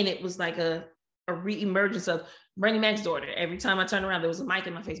again, it was like a re-emergence of Bernie Mac's daughter. Every time I turned around, there was a mic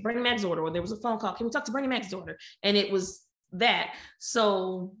in my face, Bernie Mac's daughter, or there was a phone call, can we talk to Bernie Mac's daughter? And it was that.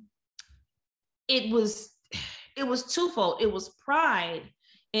 So it was twofold. It was pride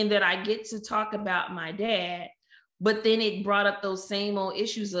in that I get to talk about my dad, but then it brought up those same old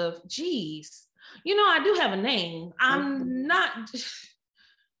issues of, geez, I do have a name. I'm not just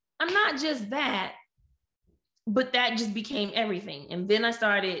that, but that just became everything. And then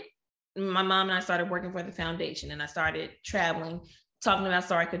my mom and I started working for the foundation, and I started traveling, talking about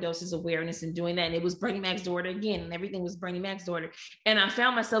sarcoidosis awareness and doing that. And it was Bernie Mac's daughter again, and everything was Bernie Mac's daughter. And I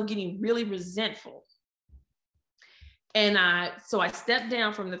found myself getting really resentful. And so I stepped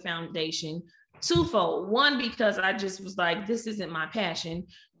down from the foundation twofold. One, because I just was like, this isn't my passion.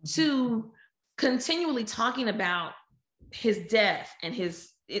 2, continually talking about his death and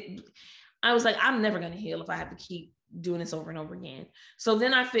I was like, I'm never going to heal if I have to keep doing this over and over again. So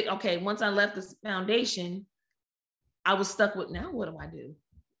then I think, okay, once I left this foundation, I was stuck with, now what do I do?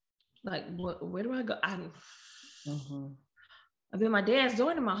 Like, where do I go? I've been my dad's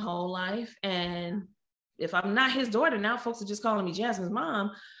daughter my whole life. And if I'm not his daughter, now folks are just calling me Jasmine's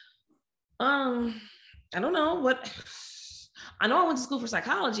mom. I don't know what, I know I went to school for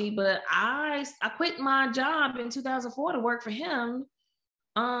psychology, but I quit my job in 2004 to work for him.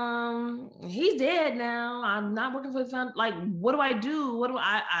 He's dead now. I'm not working for the family. Like, what do I do? What do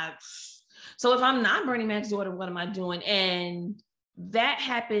I so if I'm not Bernie Mac's daughter, what am I doing? And that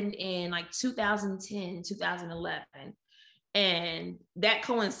happened in like 2010, 2011. And that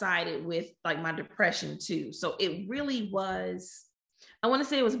coincided with like my depression too. So it really was, I want to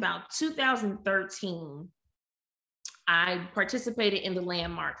say it was about 2013. I participated in the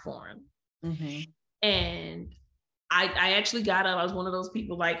Landmark Forum. And I actually got up. I was one of those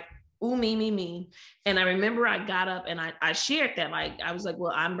people like, ooh, me. And I remember I got up and I shared that. Like, I was like,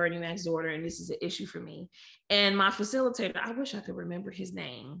 well, I'm Bernie Mac's daughter and this is an issue for me. And my facilitator, I wish I could remember his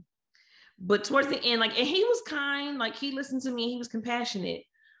name, but towards the end, like, and he was kind, like he listened to me, he was compassionate,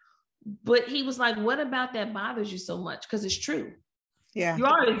 but he was like, what about that bothers you so much? Because it's true. Yeah. You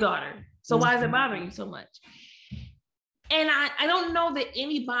are his daughter. So why is it bothering you so much? And I don't know that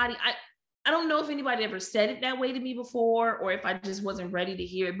anybody, I don't know if anybody ever said it that way to me before, or if I just wasn't ready to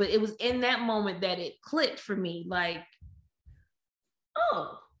hear it, but it was in that moment that it clicked for me. Like,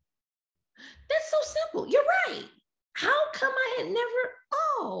 oh, that's so simple. You're right. How come I had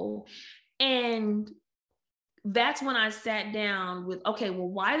never, and that's when I sat down with, okay, well,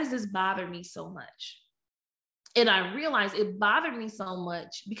 why does this bother me so much? And I realized it bothered me so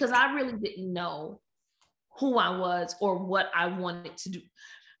much because I really didn't know who I was or what I wanted to do.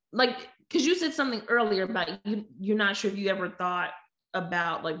 Like, because you said something earlier about you're not sure if you ever thought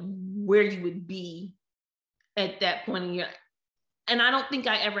about like where you would be at that point in your, and I don't think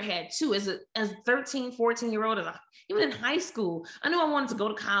I ever had to as 13, 14-year-old, even in high school. I knew I wanted to go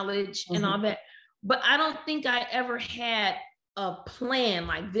to college and all that, but I don't think I ever had a plan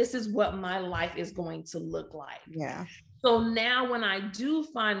like this is what my life is going to look like. Yeah. So now when I do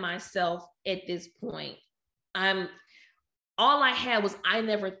find myself at this point, all I had was, I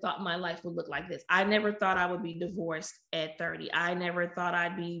never thought my life would look like this. I never thought I would be divorced at 30. I never thought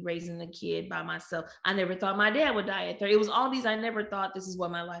I'd be raising a kid by myself. I never thought my dad would die at 30. It was all these, I never thought this is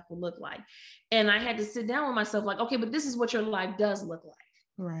what my life would look like. And I had to sit down with myself like, okay, but this is what your life does look like.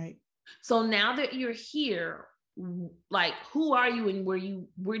 Right. So now that you're here, like, who are you and where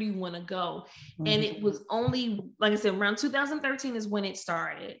do you want to go? And it was only, like I said, around 2013 is when it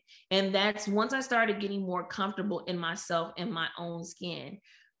started. And that's once I started getting more comfortable in myself and my own skin,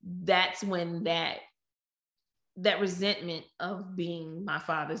 that's when that resentment of being my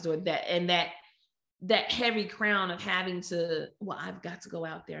father's daughter, that heavy crown of having to, well, I've got to go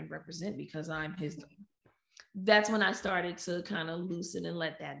out there and represent because I'm his daughter. That's when I started to kind of loosen and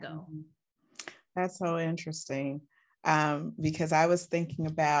let that go. That's so interesting, because I was thinking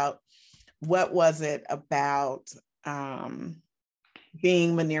about what was it about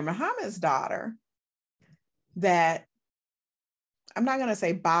being Munir Muhammad's daughter that, I'm not going to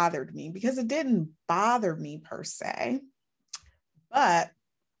say bothered me, because it didn't bother me per se. But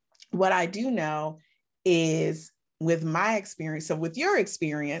what I do know is with my experience, so with your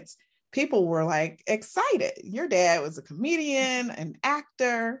experience, people were like excited. Your dad was a comedian, an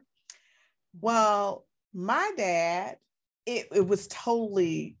actor. Well, my dad, it was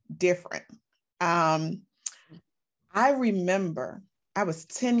totally different. I remember I was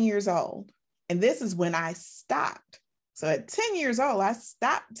 10 years old, and this is when I stopped. So at 10 years old, I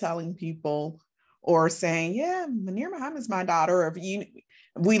stopped telling people or saying, yeah, Munir Muhammad's my daughter, or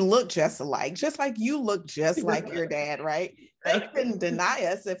we look just alike, just like you look just like your dad, right? They couldn't deny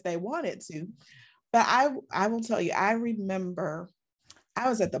us if they wanted to. But I will tell you, I remember I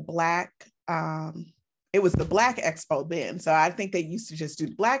was at the it was the Black Expo then. So I think they used to just do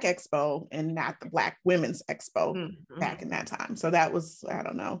the Black Expo and not the Black Women's Expo back in that time. So that was, I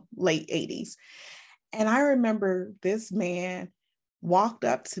don't know, late 80s. And I remember this man walked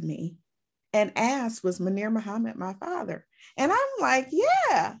up to me and asked, was Munir Muhammad my father? And I'm like,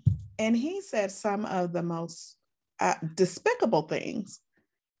 yeah. And he said some of the most despicable things.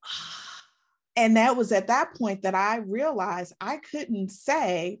 And that was at that point that I realized I couldn't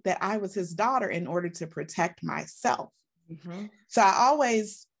say that I was his daughter in order to protect myself. So I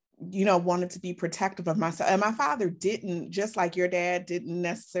always, wanted to be protective of myself. And my father didn't, just like your dad didn't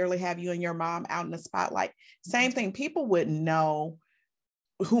necessarily have you and your mom out in the spotlight. Same thing. People wouldn't know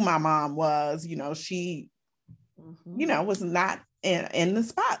who my mom was. She, was not in the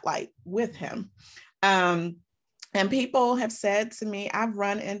spotlight with him. And people have said to me, I've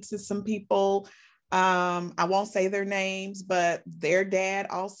run into some people, I won't say their names, but their dad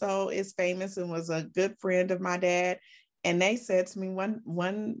also is famous and was a good friend of my dad. And they said to me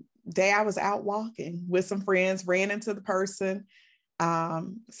one day, I was out walking with some friends, ran into the person,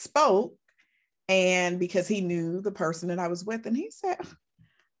 spoke, and because he knew the person that I was with, and he said,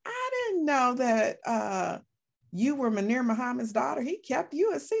 I didn't know that you were Munir Muhammad's daughter. He kept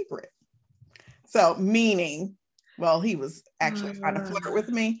you a secret. So meaning, well, he was actually trying to flirt with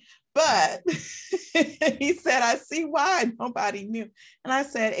me, but he said, I see why nobody knew. And I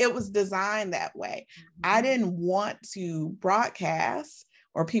said, it was designed that way. I didn't want to broadcast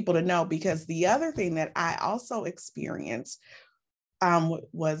or people to know, because the other thing that I also experienced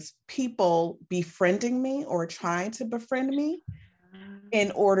was people befriending me or trying to befriend me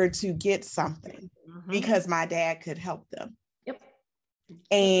in order to get something because my dad could help them. Yep.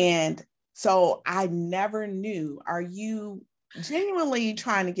 And so I never knew, are you genuinely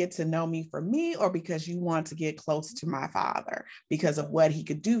trying to get to know me for me, or because you want to get close to my father because of what he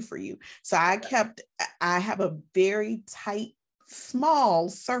could do for you? So I have a very tight, small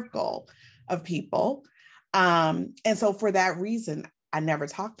circle of people. And so for that reason, I never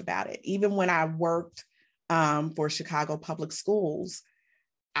talked about it. Even when I worked for Chicago Public Schools,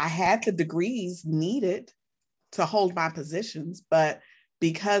 I had the degrees needed to hold my positions, but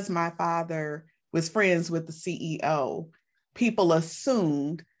because my father was friends with the CEO, people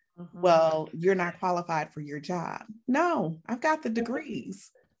assumed, well, you're not qualified for your job. No, I've got the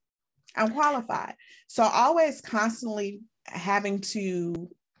degrees. I'm qualified. So always constantly having to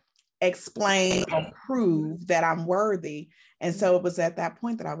explain or prove that I'm worthy. And so it was at that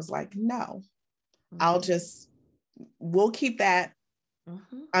point that I was like, no, we'll keep that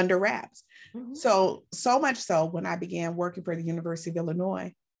under wraps. So much so when I began working for the University of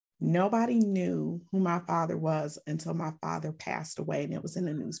Illinois, Nobody knew who my father was until my father passed away, and it was in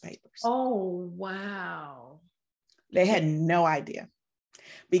the newspapers. Oh, wow. They had no idea,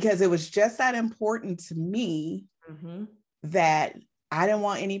 because it was just that important to me that I didn't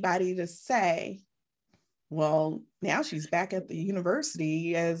want anybody to say, well, now she's back at the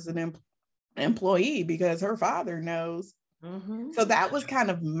university as an employee because her father knows. So that was kind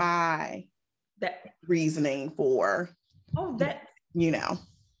of my reasoning for,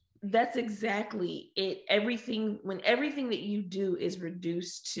 that's exactly it. When everything that you do is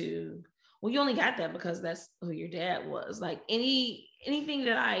reduced to, well, you only got that because that's who your dad was. Like anything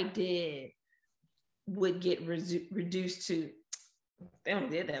that I did would get reduced to, they only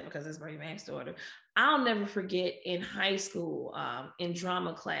did that because it's Bernie Mac's daughter. I'll never forget in high school, in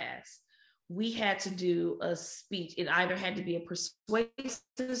drama class, we had to do a speech. It either had to be a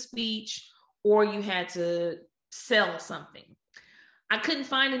persuasive speech or you had to sell something. I couldn't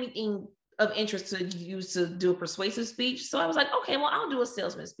find anything of interest to use to do a persuasive speech. So I was like, okay, well, I'll do a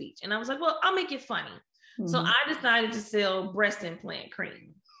salesman speech. And I was like, well, I'll make it funny. So I decided to sell breast implant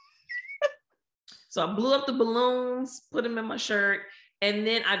cream. So I blew up the balloons, put them in my shirt. And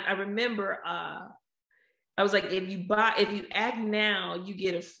then I remember, I was like, if you act now, you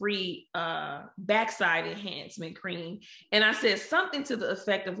get a free backside enhancement cream. And I said something to the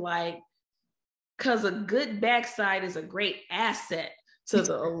effect of like, because a good backside is a great asset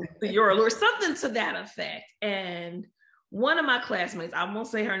to your allure, something to that effect. And one of my classmates, I won't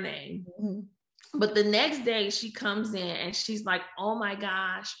say her name, but the next day she comes in and she's like, oh my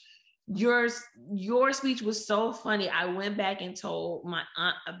gosh, your speech was so funny. I went back and told my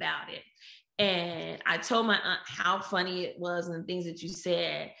aunt about it. And I told my aunt how funny it was and the things that you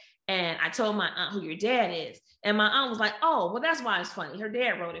said. And I told my aunt who your dad is. And my aunt was like, oh, well, that's why it's funny. Her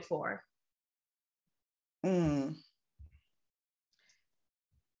dad wrote it for her. And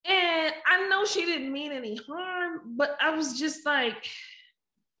I know she didn't mean any harm, but I was just like,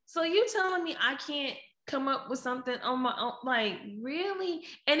 so you telling me I can't come up with something on my own? Like, really?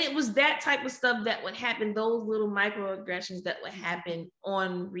 And it was that type of stuff that would happen, those little microaggressions that would happen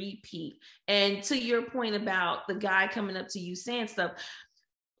on repeat. And to your point about the guy coming up to you saying stuff,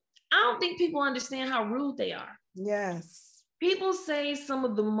 I don't think people understand how rude they are. Yes. People say some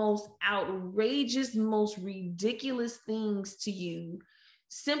of the most outrageous, most ridiculous things to you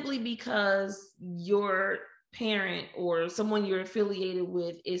simply because your parent or someone you're affiliated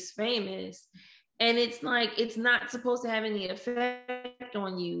with is famous. And it's like, it's not supposed to have any effect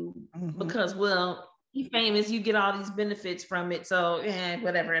on you because, well, you're famous, you get all these benefits from it. So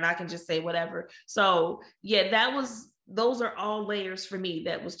whatever. And I can just say whatever. So yeah, those are all layers for me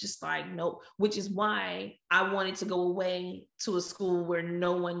that was just like, nope, which is why I wanted to go away to a school where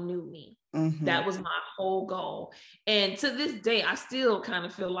no one knew me. That was my whole goal. And to this day, I still kind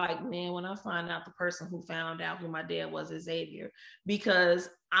of feel like, man, when I find out the person who found out who my dad was is Xavier, because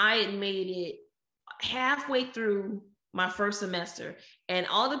I had made it halfway through my first semester and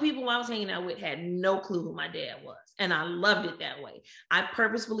all the people I was hanging out with had no clue who my dad was. And I loved it that way. I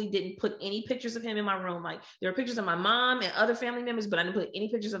purposefully didn't put any pictures of him in my room. Like there are pictures of my mom and other family members, but I didn't put any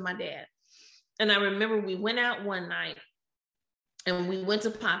pictures of my dad. And I remember we went out one night and we went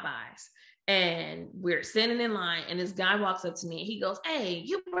to Popeyes and we're standing in line and this guy walks up to me and he goes, hey,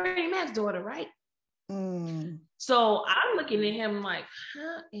 you're Bernie Mac's daughter, right? So I'm looking at him like,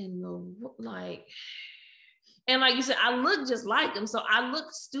 how in the, like, and like you said, I look just like him. So I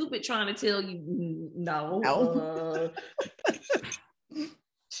look stupid trying to tell you, no.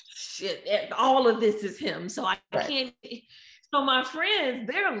 Shit, all of this is him. So I can't. So my friends,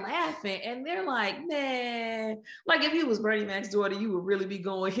 they're laughing and they're like, man, like if you was Bernie Mac's daughter, you would really be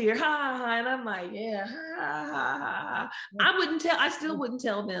going here, ha ha. And I'm like, yeah, ha ha ha. I still wouldn't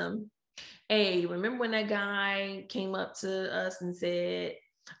tell them, hey, remember when that guy came up to us and said,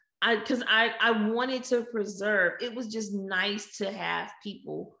 because I wanted to preserve, it was just nice to have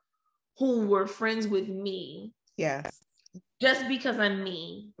people who were friends with me. Yes. Just because I'm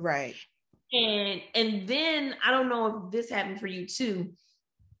me. Right. And then I don't know if this happened for you too,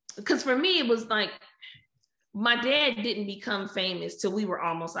 because for me, it was like, my dad didn't become famous till we were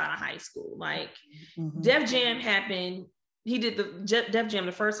almost out of high school. Like Def Jam happened. He did the Def Jam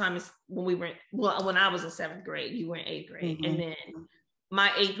the first time is when when I was in 7th grade, you were in 8th grade. And then my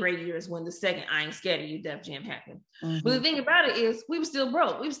 8th grade year is when the second I Ain't Scared of You Def Jam happened. But the thing about it is we were still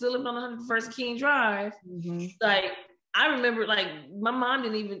broke. We were still living on 101st King Drive. Like, I remember like my mom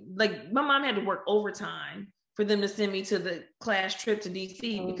had to work overtime for them to send me to the class trip to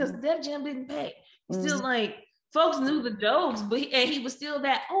DC because Def Jam didn't pay. Still like folks knew the jokes, but he was still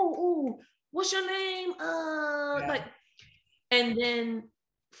that, oh, what's your name? Like, and then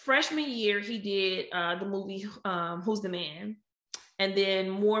freshman year, he did the movie Who's the Man? And then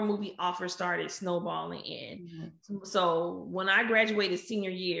more movie offers started snowballing in. Mm-hmm. So when I graduated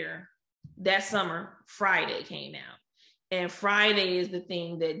senior year, that summer, Friday came out. And Friday is the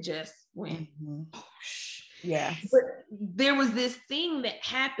thing that just went, yeah. But there was this thing that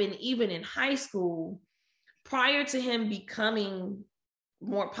happened even in high school prior to him becoming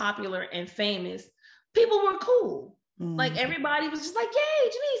more popular and famous. People were cool. Like everybody was just like, yay,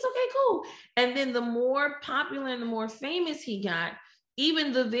 Janice, okay, cool. And then the more popular and the more famous he got,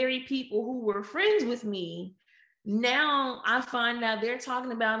 even the very people who were friends with me, now I find out they're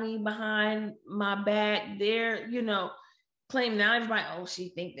talking about me behind my back. They're, claiming now everybody, oh, she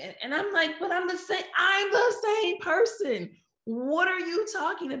think that. And I'm like, but I'm the same person. What are you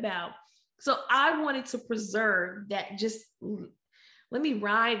talking about? So I wanted to preserve that. Just let me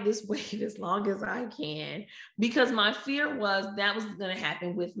ride this wave as long as I can, because my fear was that was going to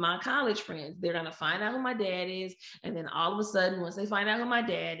happen with my college friends. They're going to find out who my dad is. And then all of a sudden, once they find out who my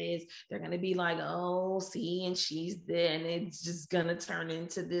dad is, they're going to be like, oh, see, and she's there. And it's just going to turn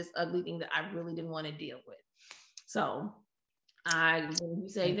into this ugly thing that I really didn't want to deal with. So when you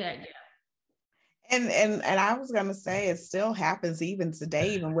say that, yeah. And I was going to say, it still happens even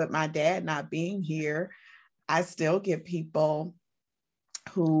today, even with my dad not being here. I still get people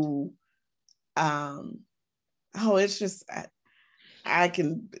who, it's just, I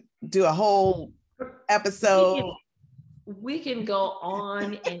can do a whole episode. We can go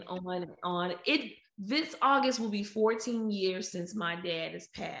on and on and on. This August will be 14 years since my dad has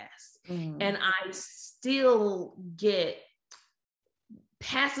passed. And I still get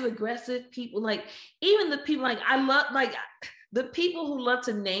passive aggressive people, like even the people like I love, like the people who love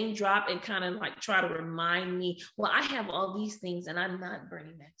to name drop and kind of like try to remind me, well, I have all these things and I'm not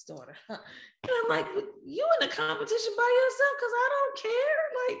Bernie Mac's daughter. And I'm like, you in a competition by yourself because I don't care.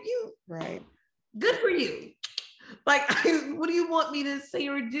 Like you, right? Good for you. Like, what do you want me to say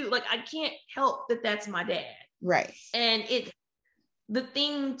or do? Like, I can't help that that's my dad. Right. And it's the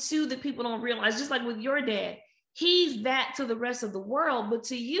thing too that people don't realize, just like with your dad, he's that to the rest of the world, but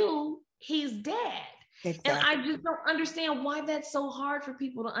to you, he's dad. Exactly. And I just don't understand why that's so hard for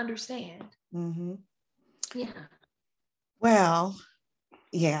people to understand. Yeah. Well,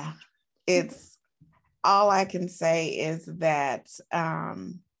 yeah, it's all I can say is that,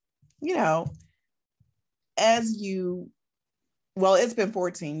 it's been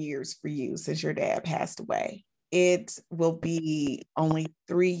 14 years for you since your dad passed away. It will be only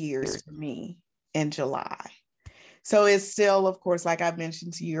 3 years for me in July. So it's still, of course, like I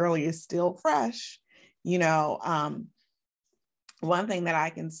mentioned to you earlier, it's still fresh. One thing that I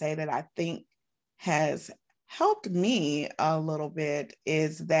can say that I think has helped me a little bit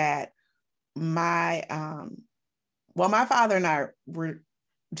is that my father and I were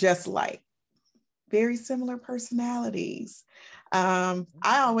just like very similar personalities. I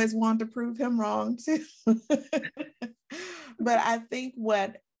always wanted to prove him wrong too. But I think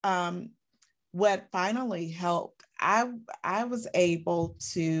what finally helped, I was able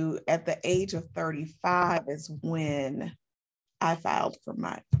to, at the age of 35 is when I filed for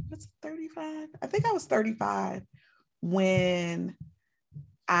was it 35? I think I was 35 when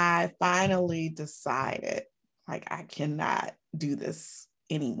I finally decided, like, I cannot do this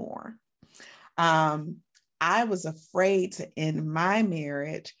anymore. I was afraid to end my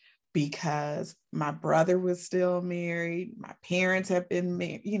marriage because my brother was still married. My parents have been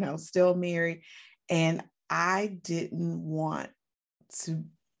married, still married. And I didn't want to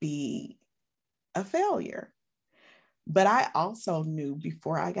be a failure. But I also knew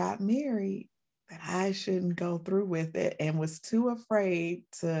before I got married that I shouldn't go through with it, and was too afraid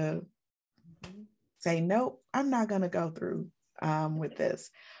to say, nope, I'm not going to go through with this.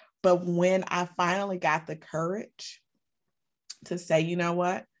 But when I finally got the courage to say, you know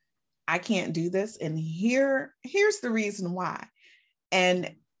what, I can't do this, and here's the reason why.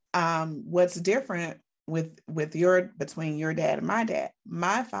 And what's different between your dad and my dad,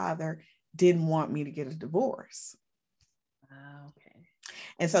 my father didn't want me to get a divorce. Okay.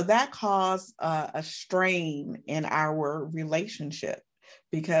 And so that caused a strain in our relationship,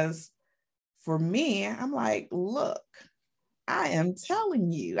 because for me, I'm like, look, I am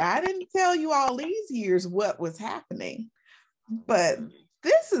telling you, I didn't tell you all these years what was happening, but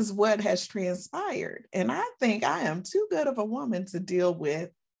this is what has transpired. And I think I am too good of a woman to deal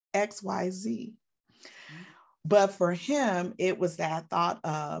with XYZ. But for him, it was that thought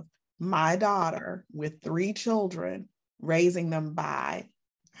of my daughter with 3 children, raising them by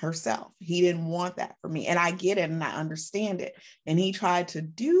herself. He didn't want that for me. And I get it and I understand it. And he tried to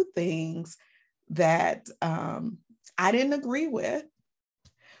do things that I didn't agree with.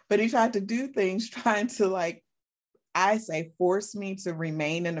 but he tried to do things trying to, like, I say, force me to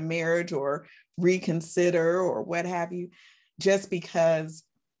remain in a marriage or reconsider or what have you, just because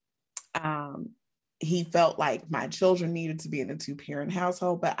he felt like my children needed to be in a 2-parent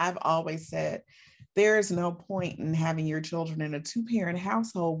household. But I've always said there is no point in having your children in a 2-parent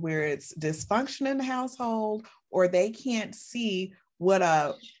household where it's dysfunction in the household, or they can't see what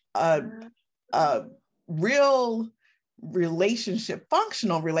a real relationship,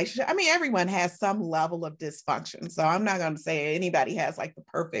 functional relationship. I mean, everyone has some level of dysfunction. So I'm not going to say anybody has like the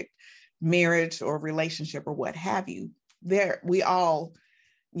perfect marriage or relationship or what have you. We all,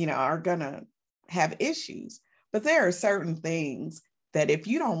 are going to have issues, but there are certain things that if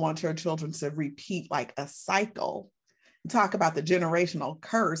you don't want your children to repeat like a cycle, talk about the generational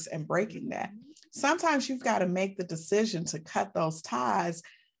curse and breaking that. Sometimes you've got to make the decision to cut those ties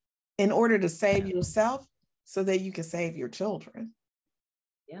in order to save yourself so that you can save your children.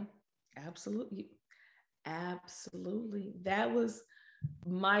 Yeah, absolutely. Absolutely. That was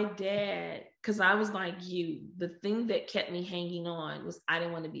my dad, because I was like you. The thing that kept me hanging on was I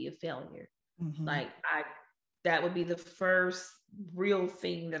didn't want to be a failure. Mm-hmm. Like that would be the first real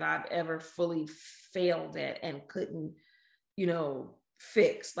thing that I've ever fully failed at and couldn't,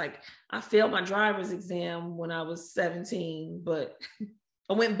 fix. Like I failed my driver's exam when I was 17, but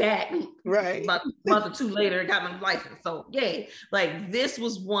I went back right about a month or two later and got my license. So yeah, like this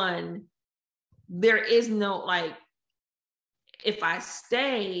was one, there is no, like, if I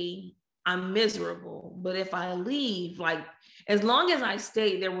stay, I'm miserable. But if I leave, like, as long as I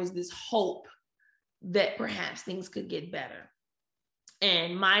stayed, there was this hope that perhaps things could get better.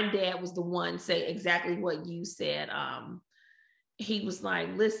 And my dad was the one say exactly what you said. He was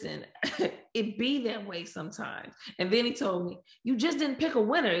like, listen, it be that way sometimes. And then he told me, you just didn't pick a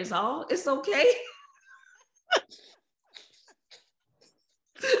winner, is all. It's okay.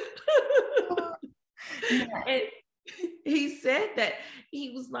 And he said that, he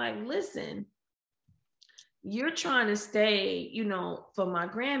was like, listen, you're trying to stay, for my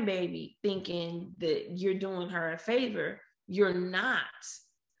grandbaby, thinking that you're doing her a favor. You're not.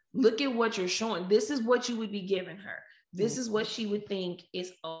 Look at what you're showing. This is what you would be giving her. This is what she would think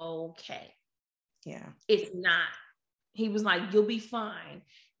is okay. Yeah. It's not. He was like, you'll be fine.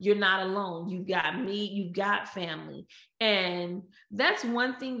 You're not alone. You've got me. You've got family. And that's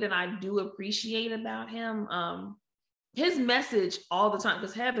one thing that I do appreciate about him. His message all the time,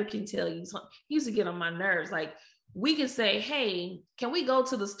 because Heather can tell you, he used to get on my nerves. Like, we could say, hey, can we go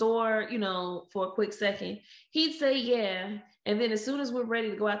to the store, for a quick second? He'd say, yeah. And then as soon as we're ready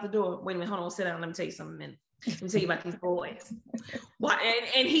to go out the door, wait a minute, hold on, sit down. Let me tell you something. Let me tell you about these boys.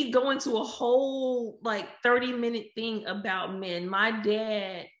 And he'd go into a whole 30-minute thing about men. My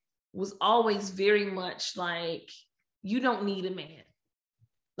dad was always very much like, you don't need a man.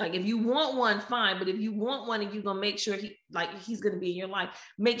 Like, if you want one, fine. But if you want one and you're going to make sure he's going to be in your life,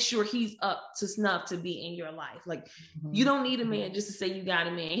 make sure he's up to snuff to be in your life. Like, you don't need a man just to say you got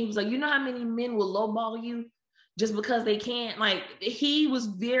a man. He was like, you know how many men will lowball you just because they can't? Like, he was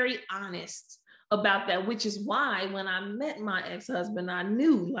very honest about that, which is why when I met my ex-husband, I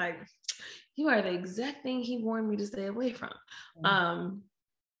knew, like, you are the exact thing he wanted me to stay away from.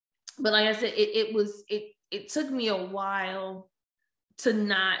 But like I said, it took me a while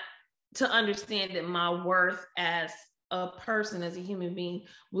to understand that my worth as a person, as a human being,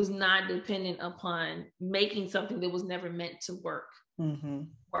 was not dependent upon making something that was never meant to work.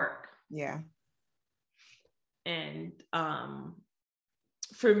 Yeah. And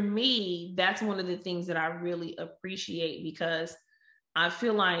for me, that's one of the things that I really appreciate, because I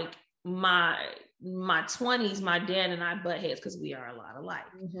feel like my 20s, my dad and I butt heads because we are a lot alike.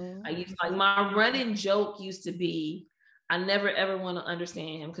 I used my running joke used to be, I never ever want to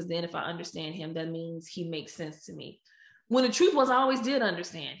understand him, because then if I understand him, that means he makes sense to me. When the truth was, I always did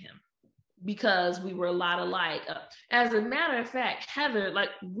understand him, because we were a lot alike. As a matter of fact, Heather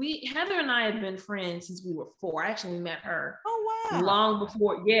and I have been friends since we were 4. I actually met her long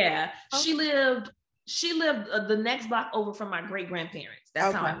before. Yeah. Okay. She lived the next block over from my great grandparents.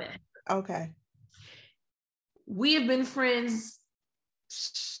 That's how I met her. Okay. We have been friends,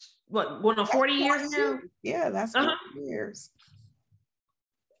 40 years now? Yeah, that's 40 years.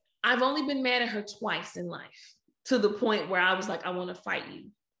 I've only been mad at her twice in life, to the point where I was like, I want to fight you.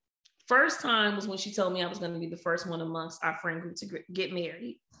 First time was when she told me I was going to be the first one amongst our friend group to get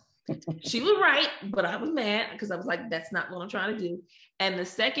married. She was right, but I was mad because I was like, that's not what I'm trying to do. And the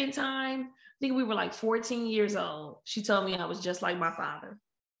second time, I think we were 14 years old. She told me I was just like my father.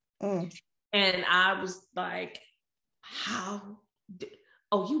 And I was like, how?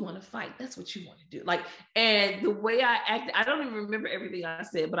 oh, you want to fight? That's what you want to do. Like, and the way I acted, I don't even remember everything I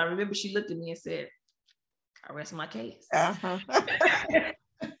said, but I remember she looked at me and said, I rest my case. Uh-huh.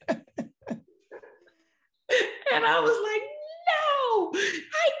 And I was like, no,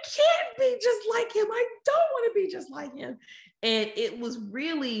 I can't be just like him. I don't want to be just like him. And it was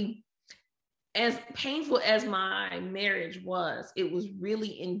really, as painful as my marriage was, it was really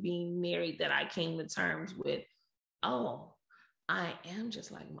in being married that I came to terms with, oh, I am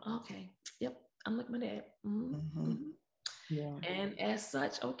just like, okay, yep, I'm like my dad. Mm-hmm. Mm-hmm. Yeah. And as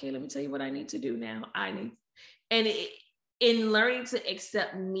such, okay, let me tell you what I need to do now. In learning to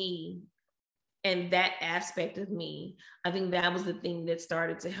accept me and that aspect of me, I think that was the thing that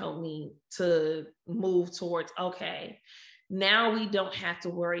started to help me to move towards, okay, now we don't have to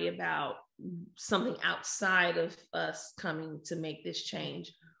worry about something outside of us coming to make this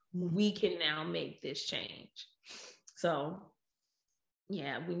change. Mm-hmm. We can now make this change. So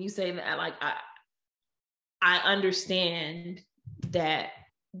yeah, when you say that, like, I understand that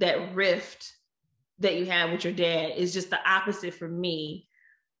rift that you have with your dad is just the opposite for me.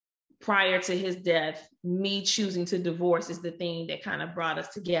 Prior to his death, me choosing to divorce is the thing that kind of brought us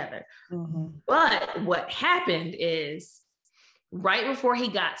together. Mm-hmm. But what happened is right before he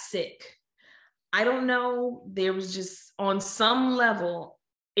got sick, I don't know, there was just on some level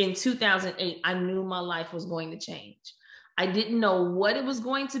in 2008, I knew my life was going to change. I didn't know what it was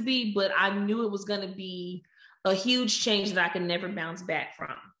going to be, but I knew it was going to be a huge change that I could never bounce back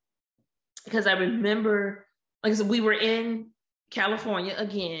from. Because I remember, like I said, we were in California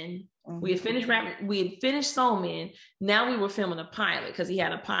again. Mm-hmm. We had finished Soul Men. Now we were filming a pilot because he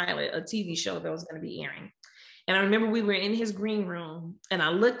had a pilot, a TV show that was going to be airing. And I remember we were in his green room and I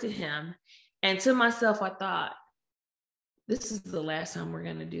looked at him, and to myself, I thought, this is the last time we're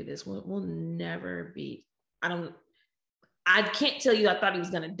going to do this. We'll never be, I can't tell you I thought he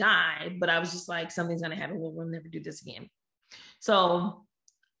was going to die, but I was just like, something's going to happen. We'll never do this again. So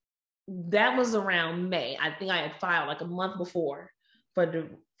that was around May. I think I had filed like a month before for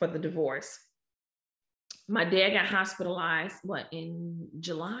the divorce. My dad got hospitalized, in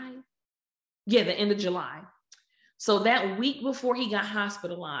July? Yeah, the end of July. So that week before he got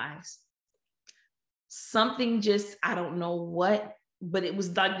hospitalized, something just, I don't know what, but it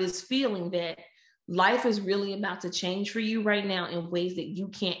was like this feeling that life is really about to change for you right now in ways that you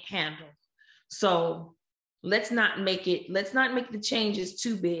can't handle. So let's not make the changes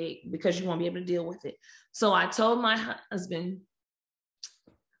too big because you won't be able to deal with it. So I told my husband,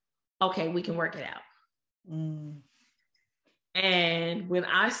 okay, we can work it out. Mm. And when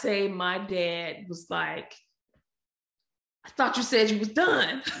I say my dad was like, I thought you said you was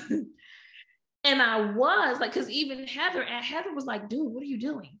done. And I was like, because even Heather was like, dude, what are you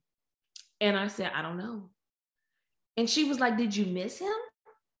doing? And I said, I don't know. And she was like, did you miss him?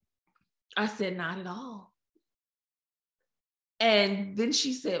 I said, not at all. And then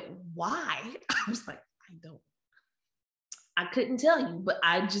she said, why? I was like, I couldn't tell you, but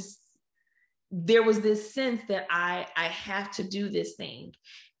there was this sense that I have to do this thing.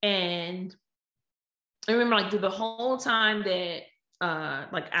 And I remember like through the whole time that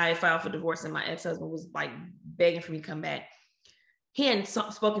I filed for divorce and my ex-husband was like begging for me to come back, he hadn't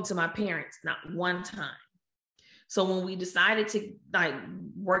spoken to my parents not one time. So when we decided to like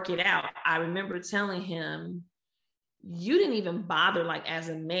work it out, I remember telling him, you didn't even bother like as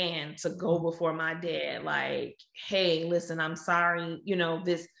a man to go before my dad, like, hey, listen, I'm sorry,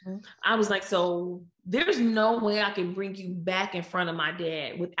 this. I was like, so there's no way I can bring you back in front of my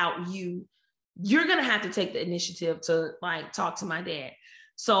dad without you. You're going to have to take the initiative to like talk to my dad.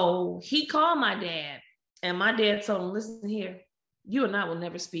 So he called my dad and my dad told him, listen here, you and I will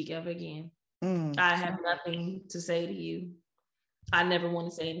never speak ever again. I have nothing to say to you. I never want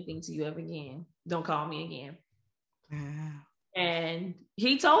to say anything to you ever again. Don't call me again. Wow. And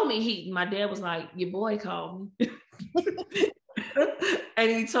he told me, my dad was like, your boy called me.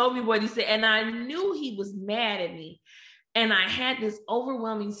 And he told me what he said. And I knew he was mad at me. And I had this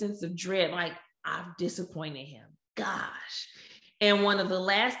overwhelming sense of dread, like I've disappointed him. Gosh. And one of the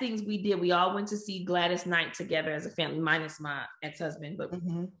last things we did, we all went to see Gladys Knight together as a family, minus my ex-husband, but it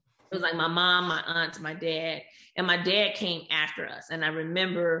was like my mom, my aunts, my dad, and my dad came after us. And I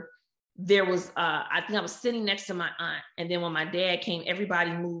remember there was, I think I was sitting next to my aunt. And then when my dad came,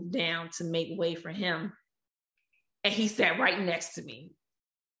 everybody moved down to make way for him. And he sat right next to me.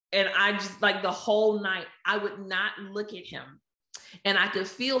 And I just like the whole night, I would not look at him. And I could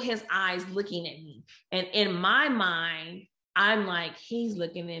feel his eyes looking at me. And in my mind, I'm like, he's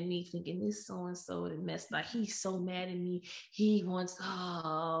looking at me thinking this so-and-so that messed up. He's so mad at me. He wants,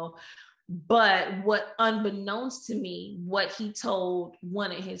 But what, unbeknownst to me, what he told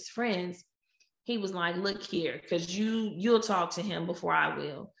one of his friends, he was like, look here, because you'll talk to him before I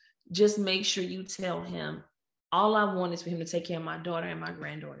will. Just make sure you tell him all I want is for him to take care of my daughter and my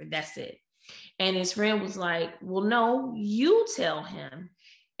granddaughter. That's it. And his friend was like, well, no, you tell him.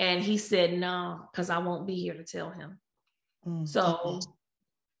 And he said, no, because I won't be here to tell him. Mm-hmm. So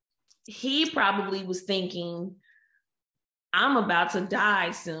he probably was thinking, I'm about to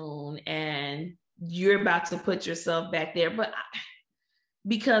die soon and you're about to put yourself back there. But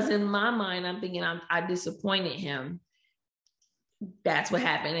because in my mind, I'm thinking I disappointed him. That's what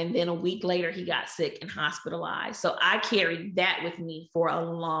happened. And then a week later, he got sick and hospitalized. So I carried that with me for a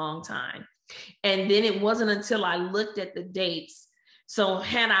long time. And then it wasn't until I looked at the dates. So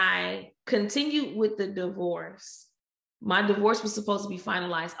had I continued with the divorce, my divorce was supposed to be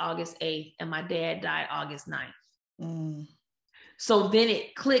finalized August 8th, and my dad died August 9th. Mm. So then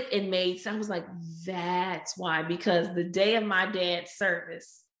it clicked and made sense. I was like, that's why, because the day of my dad's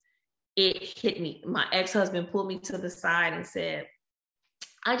service, it hit me. My ex-husband pulled me to the side and said,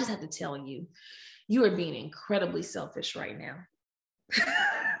 I just have to tell you, you are being incredibly selfish right now.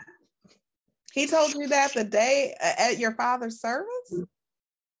 He told you that the day at your father's service?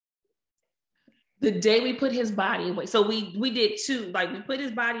 The day we put his body away. So we did two, like we put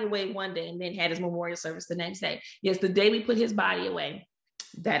his body away one day and then had his memorial service the next day. Yes, the day we put his body away,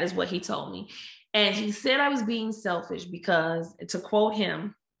 that is what he told me. And he said I was being selfish because, to quote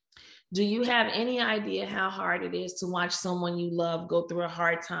him, do you have any idea how hard it is to watch someone you love go through a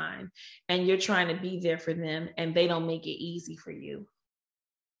hard time and you're trying to be there for them and they don't make it easy for you?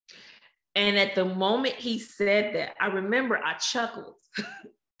 And at the moment he said that, I remember I chuckled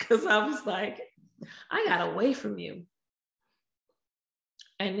because I was like, I got away from you.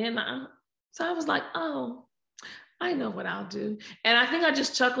 And then so I was like, oh, I know what I'll do. And I think I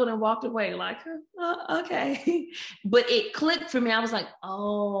just chuckled and walked away like, okay. But it clicked for me. I was like,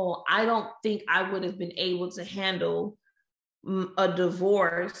 oh, I don't think I would have been able to handle a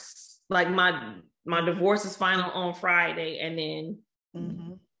divorce. Like my divorce is final on Friday. And then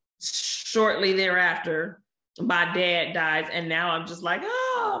shortly thereafter, my dad dies. And now I'm just like,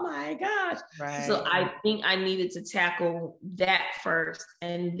 oh my gosh. Right. So I think I needed to tackle that first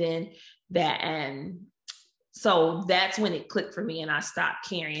and then that. And so that's when it clicked for me and I stopped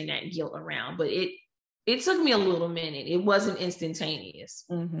carrying that guilt around. But it took me a little minute. It wasn't instantaneous.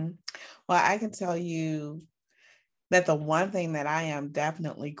 Mm-hmm. Well, I can tell you that the one thing that I am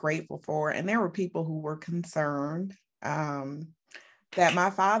definitely grateful for, and there were people who were concerned, that my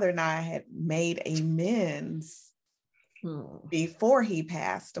father and I had made amends before he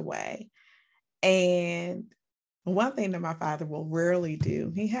passed away. And one thing that my father will rarely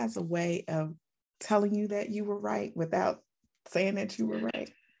do, he has a way of telling you that you were right without saying that you were right.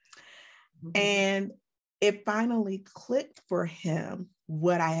 Mm-hmm. And it finally clicked for him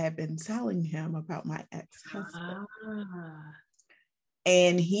what I had been telling him about my ex-husband.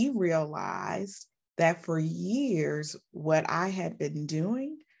 And he realized that for years, what I had been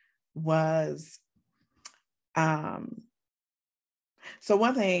doing was, so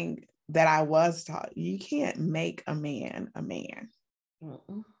one thing that I was taught, you can't make a man a man.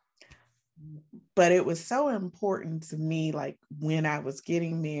 Mm-mm. But it was so important to me, like when I was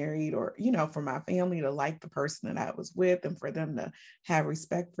getting married or, for my family to like the person that I was with and for them to have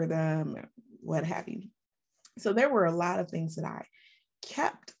respect for them and what have you. So there were a lot of things that I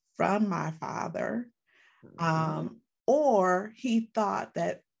kept from my father, or he thought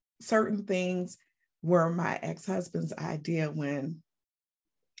that certain things were my ex-husband's idea when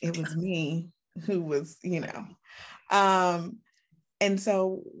it was me who was, and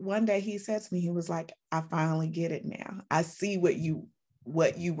so one day he said to me, he was like, I finally get it now. I see what you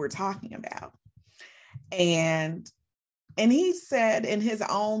were talking about. And he said in his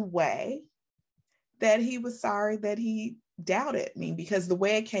own way that he was sorry that he doubted me, because the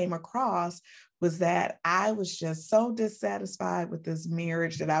way it came across was that I was just so dissatisfied with this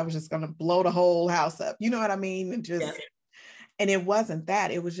marriage that I was just going to blow the whole house up. You know what I mean? And it wasn't that.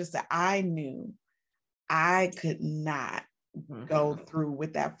 It was just that I knew I could not go through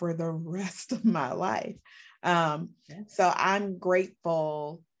with that for the rest of my life. So I'm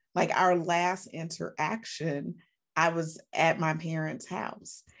grateful. Like our last interaction, I was at my parents'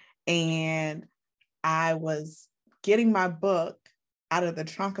 house and I was getting my book out of the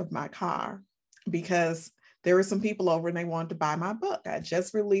trunk of my car because there were some people over and they wanted to buy my book. I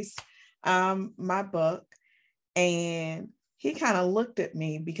just released my book, and he kind of looked at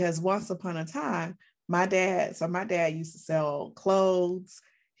me because once upon a time, my dad used to sell clothes.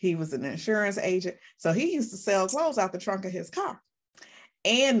 He was an insurance agent. So he used to sell clothes out the trunk of his car.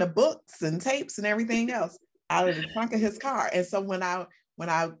 and the books and tapes and everything else out of the trunk of his car. And so when I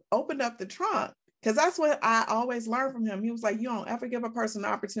opened up the trunk, because that's what I always learned from him, he was like, you don't ever give a person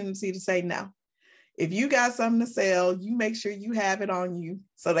an opportunity to say no. If you got something to sell, you make sure you have it on you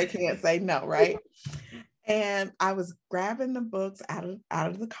so they can't say no, right? And I was grabbing the books out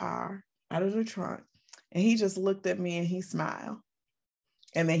of the car, out of the trunk, and he just looked at me and he smiled.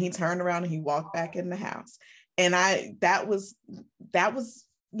 And then he turned around and he walked back in the house. And that was,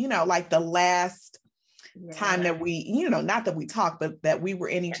 like the last time that we, not that we talked, but that we were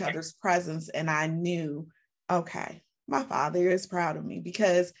in each other's presence. And I knew, okay, my father is proud of me,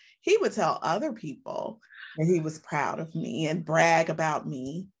 because he would tell other people that he was proud of me and brag about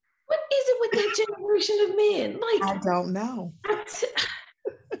me. What is it with that generation of men? I don't know.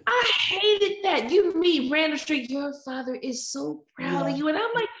 I hated that. You meet random street, your father is so proud of you. And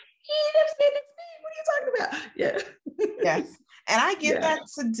I'm like, he never said this to me. What are you talking about? Yeah. Yes. And I get that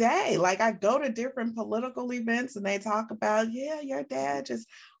today. Like, I go to different political events and they talk about, your dad just,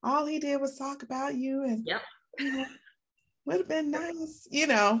 all he did was talk about you. And would have been nice,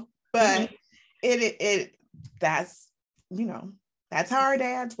 but that's how our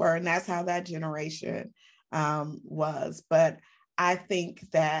dads were. And that's how that generation was. But I think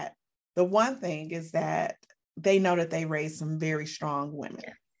that the one thing is that they know that they raised some very strong women.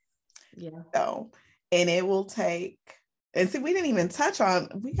 Yeah. So, and it will take, and see, we didn't even touch on,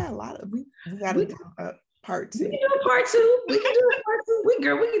 we got a lot of, we got to do a part 2. We can do a part 2. We can do a part 2.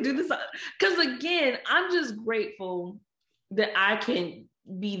 We can do this. Because again, I'm just grateful that I can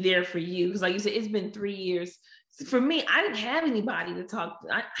be there for you. Because like you said, it's been 3 years. For me, I didn't have anybody to talk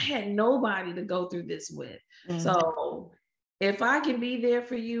to. I had nobody to go through this with. Mm-hmm. So if I can be there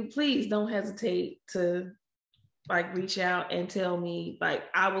for you, please don't hesitate to reach out and tell me.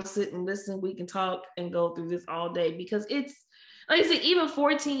 I will sit and listen. We can talk and go through this all day, because it's, like I said, even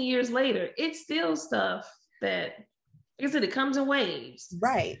 14 years later, it's still stuff that, like I said, it comes in waves.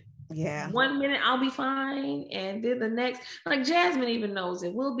 Right. Yeah. 1 minute I'll be fine, and then the next, like Jasmine even knows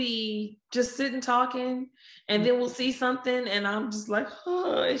it. We'll be just sitting talking, and then we'll see something, and I'm just like,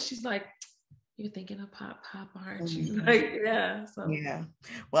 oh, and she's like, you're thinking of Pop, aren't you? Mm-hmm. So yeah.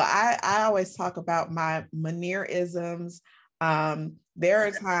 Well, I always talk about my Munir-isms. There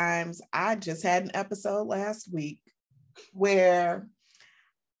are times, I just had an episode last week where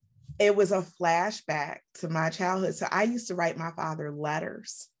it was a flashback to my childhood. So I used to write my father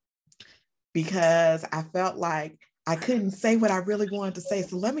letters because I felt like I couldn't say what I really wanted to say.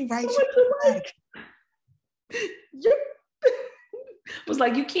 So let me write you a letter. It was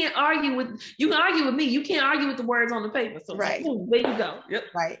like, you can argue with me. You can't argue with the words on the paper. So right. There you go. Yep.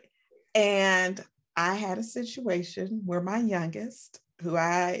 Right. And I had a situation where my youngest, who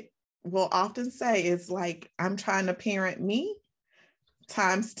I will often say is like, I'm trying to parent me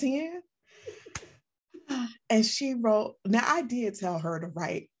times 10. And she wrote, now I did tell her to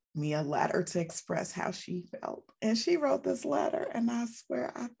write me a letter to express how she felt. And she wrote this letter, and I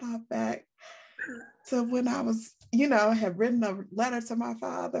swear I thought back to when I was, had written a letter to my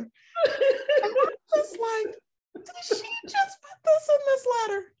father. And I was like, did she just put this in this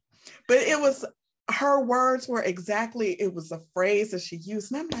letter? But it was, her words were exactly, it was a phrase that she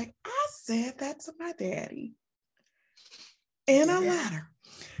used. And I'm like, I said that to my daddy in a letter.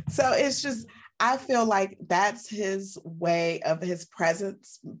 So it's just, I feel like that's his way of his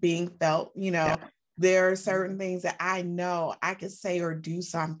presence being felt. There are certain things that I know I could say or do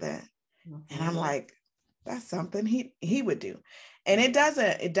something. And I'm like, that's something he would do. And it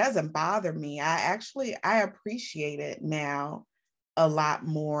doesn't bother me. I appreciate it now a lot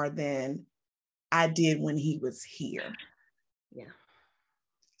more than I did when he was here. Yeah.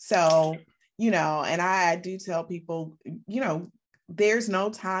 So, and I do tell people, there's no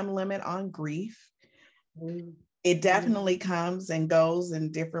time limit on grief. It definitely comes and goes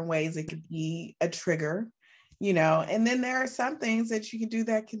in different ways. It could be a trigger, and then there are some things that you can do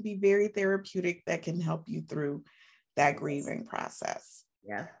that can be very therapeutic, that can help you through that grieving process.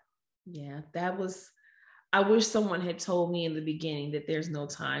 Yeah. Yeah. I wish someone had told me in the beginning that there's no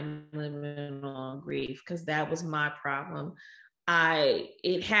time limit on grief, because that was my problem.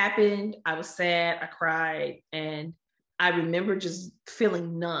 It happened. I was sad. I cried. And I remember just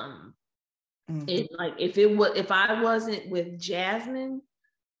feeling numb. Mm-hmm. If I wasn't with Jasmine,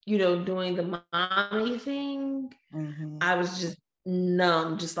 doing the mommy thing, mm-hmm. I was just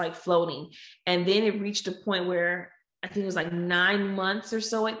numb, just like floating. And then it reached a point where I think it was like 9 months or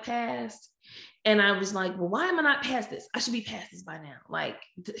so it passed. And I was like, well, why am I not past this? I should be past this by now. Like,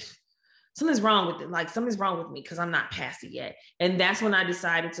 something's wrong with it. Like, something's wrong with me because I'm not past it yet. And that's when I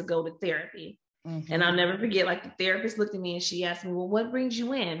decided to go to therapy. And I'll never forget, like, the therapist looked at me and she asked me, well, what brings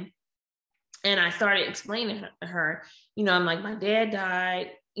you in? And I started explaining to her, you know, I'm like, my dad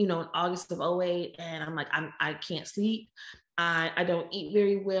died, you know, in August of 2008. And I'm like, I can't sleep. I don't eat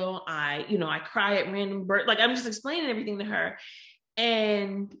very well. I cry at random birth. Like, I'm just explaining everything to her.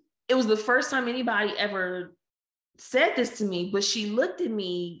 And it was the first time anybody ever said this to me, but she looked at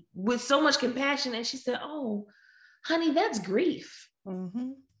me with so much compassion and she said, oh, honey, that's grief.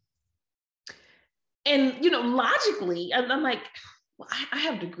 Mm-hmm. And, you know, logically, I'm like, well, I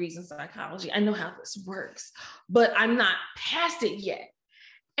have degrees in psychology. I know how this works, but I'm not past it yet.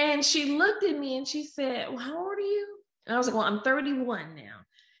 And she looked at me and she said, well, how old are you? And I was like, well, I'm 31 now.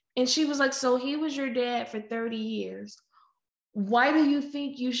 And she was like, so he was your dad for 30 years. Why do you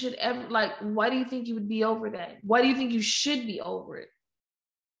think you should ever, like, why do you think you would be over that? Why do you think you should be over it?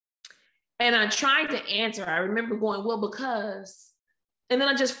 And I tried to answer. I remember going, well, because, and then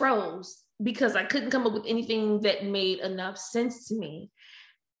I just froze because I couldn't come up with anything that made enough sense to me.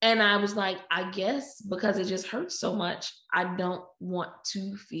 And I was like, I guess because it just hurts so much, I don't want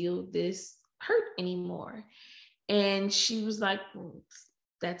to feel this hurt anymore. And she was like, well,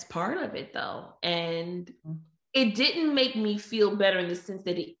 that's part of it though. And it didn't make me feel better in the sense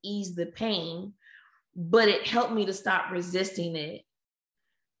that it eased the pain, but it helped me to stop resisting it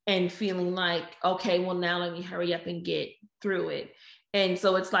and feeling like, okay, well, now let me hurry up and get through it. And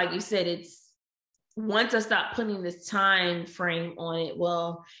so it's like you said, it's once I stop putting this time frame on it,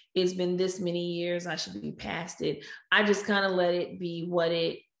 well, it's been this many years, I should be past it. I just kind of let it be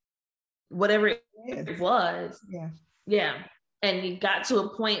whatever it was. Yeah. Yeah. And it got to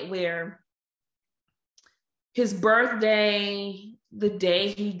a point where his birthday, the day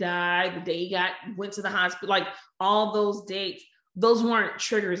he died, the day he went to the hospital, like all those dates, those weren't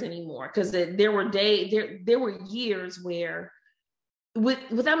triggers anymore. Because there were years where,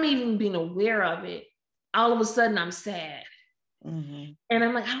 without me even being aware of it, all of a sudden I'm sad. Mm-hmm. And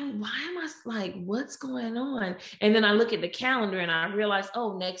I'm like, why am I like, what's going on? And then I look at the calendar and I realize,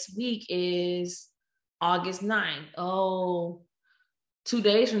 oh, next week is August 9th. Oh, 2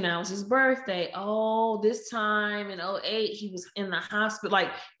 days from now is his birthday. Oh, this time in 2008, he was in the hospital. Like,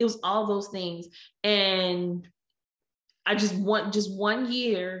 it was all those things. And I just want just 1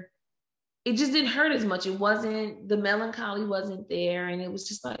 year. It just didn't hurt as much. It wasn't, the melancholy wasn't there. And it was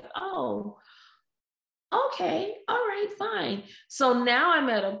just like, oh, okay, all right, fine. So now I'm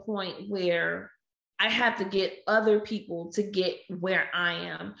at a point where I have to get other people to get where I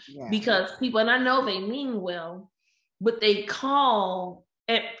am. Yeah. Because people, and I know they mean well, but they call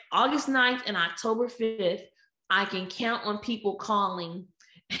at August 9th and October 5th. I can count on people calling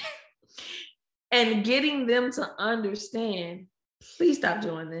and getting them to understand, please stop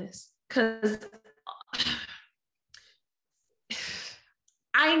doing this. Because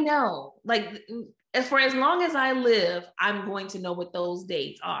I know, like, for as long as I live, I'm going to know what those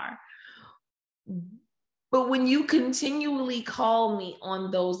dates are. But when you continually call me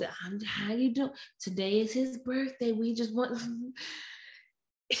on those that, how you doing? Today is his birthday. We just want,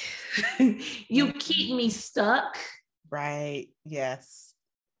 you keep me stuck. Right. Yes.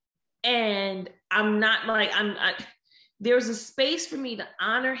 And I'm not like, there's a space for me to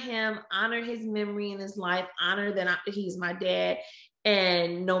honor him, honor his memory in his life, honor that he's my dad.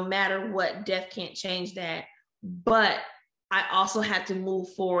 And no matter what, death can't change that. But I also had to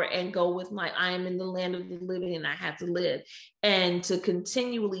move forward and go with I am in the land of the living and I have to live. And to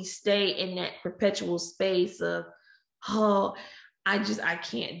continually stay in that perpetual space of, oh, I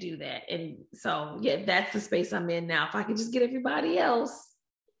can't do that. And so, yeah, that's the space I'm in now. If I could just get everybody else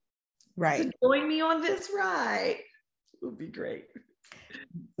to join me on this ride, it would be great.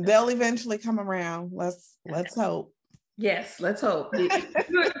 They'll eventually come around. Let's hope. Yes, let's hope.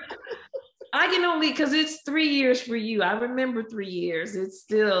 I can only, because it's 3 years for you. I remember 3 years. It's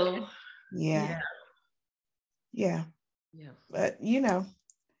still. Yeah. But,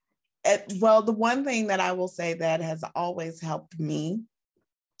 well, the one thing that I will say that has always helped me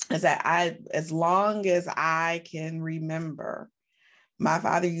is that as long as I can remember, my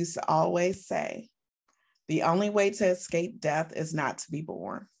father used to always say, the only way to escape death is not to be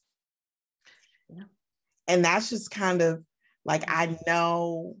born. Yeah. And that's just kind of like, I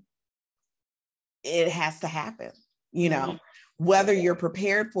know it has to happen, whether you're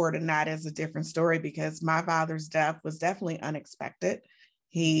prepared for it or not is a different story, because my father's death was definitely unexpected.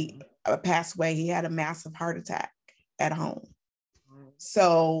 He passed away. He had a massive heart attack at home.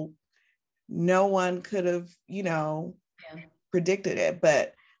 So no one could have, predicted it.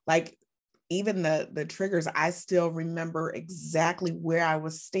 But like, even the triggers, I still remember exactly where I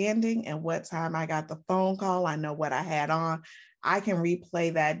was standing and what time I got the phone call. I know what I had on. I can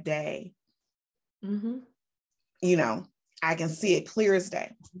replay that day Mm-hmm. You know, I can see it clear as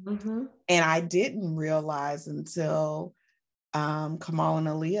day. Mm-hmm. And I didn't realize until Kamal and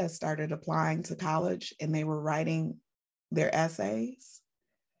Aaliyah started applying to college and they were writing their essays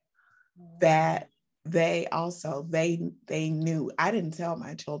that they also, they knew. I didn't tell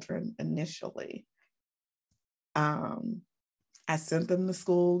my children initially. I sent them to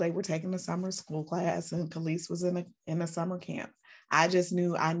school. They were taking a summer school class and Khalees was in a summer camp. I just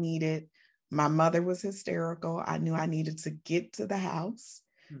knew I needed, my mother was hysterical. I knew I needed to get to the house.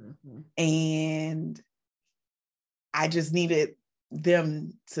 Mm-hmm. And I just needed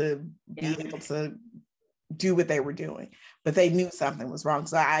them to be able to do what they were doing, but they knew something was wrong.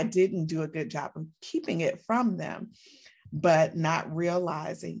 So I didn't do a good job of keeping it from them, but not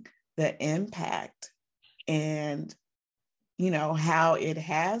realizing the impact and, you know, how it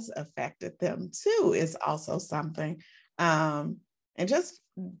has affected them too is also something. And just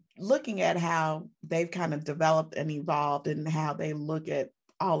looking at how they've kind of developed and evolved and how they look at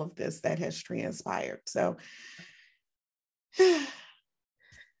all of this that has transpired. So yeah,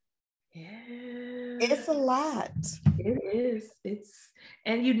 it's a lot. It is.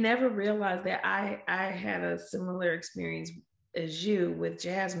 And you never realize that I had a similar experience as you with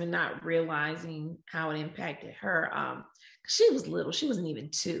Jasmine, not realizing how it impacted her. She was little, she wasn't even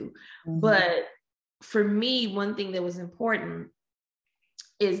 2. Mm-hmm. But for me, one thing that was important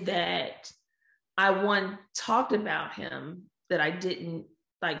is that I talked about him, that I didn't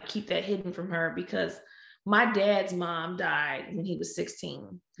like keep that hidden from her, because my dad's mom died when he was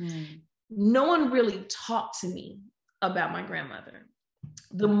 16. No one really talked to me about my grandmother.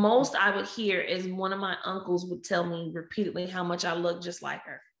 The most I would hear is one of my uncles would tell me repeatedly how much I look just like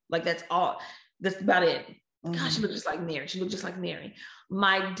her. Like that's all. That's about it. Gosh, she looked just like Mary. She looked just like Mary.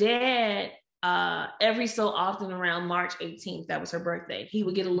 My dad, every so often around March 18th, that was her birthday, he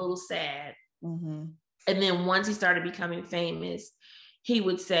would get a little sad. And then once he started becoming famous, he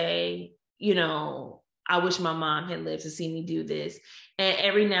would say, you know, I wish my mom had lived to see me do this. And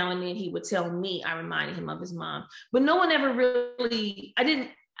every now and then he would tell me, I reminded him of his mom. But no one ever really,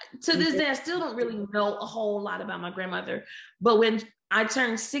 to this day, I still don't really know a whole lot about my grandmother. But when I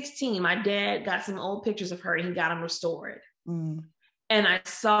turned 16, my dad got some old pictures of her and he got them restored. And I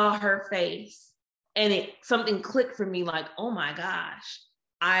saw her face and something clicked for me like, oh my gosh,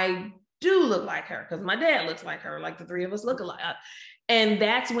 I do look like her, because my dad looks like her, like the three of us look alike. And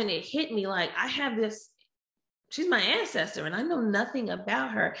that's when it hit me, like I have this, she's my ancestor and I know nothing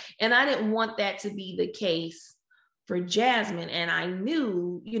about her. And I didn't want that to be the case for Jasmine. And I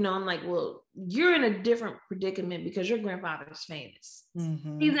knew, you know, I'm like, well, you're in a different predicament because your grandfather's famous.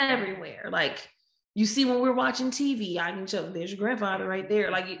 He's everywhere. Like you see when we're watching TV, I can show, there's your grandfather right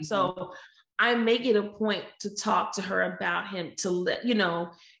there. Like, so I make it a point to talk to her about him, to let, you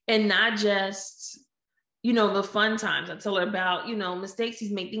know, and not just, you know, the fun times. I tell her about, you know, mistakes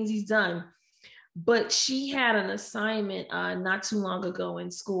he's made, things he's done. But she had an assignment not too long ago in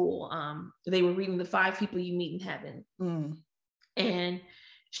school. They were reading The 5 People You Meet in Heaven. And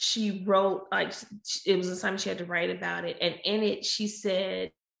she wrote, like, it was an assignment, she had to write about it. And in it, she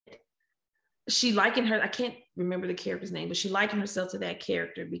said, she likened her, I can't remember the character's name, but she likened herself to that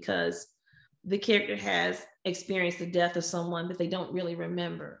character because the character has experienced the death of someone that they don't really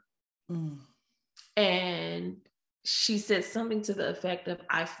remember. And she said something to the effect of,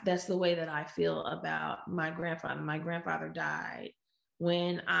 that's the way that I feel about my grandfather. My grandfather died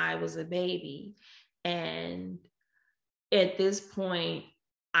when I was a baby. And at this point,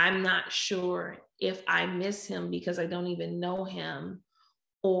 I'm not sure if I miss him because I don't even know him,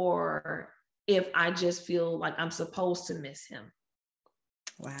 or if I just feel like I'm supposed to miss him.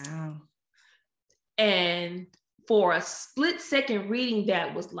 Wow. And for a split second reading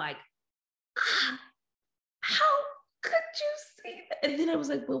that was like, how could you see that? And then I was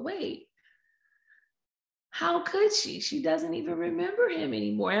like, well, wait, how could she? She doesn't even remember him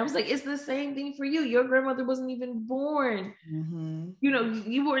anymore. And I was like, it's the same thing for you. Your grandmother wasn't even born. You know,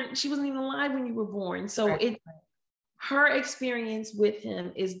 she wasn't even alive when you were born. So her experience with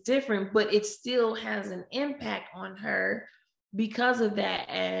him is different, but it still has an impact on her because of that.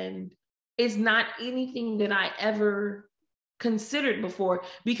 And it's not anything that I ever considered before,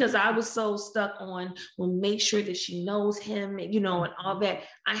 because I was so stuck on, well, make sure that she knows him, you know, and all that.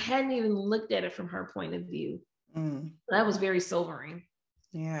 I hadn't even looked at it from her point of view. That was very sobering.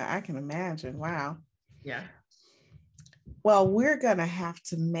 Yeah, I can imagine. Wow. Yeah. Well, we're gonna have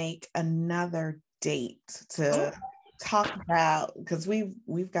to make another date to talk about, because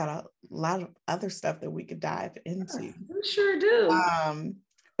we've got a lot of other stuff that we could dive into. We sure do.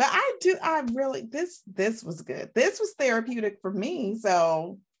 But I really, this was good. This was therapeutic for me.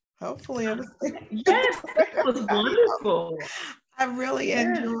 So Hopefully it was. Yes, it was wonderful. I really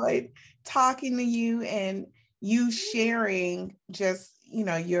enjoyed talking to you and you sharing just,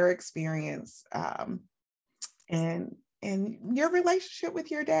 your experience and your relationship with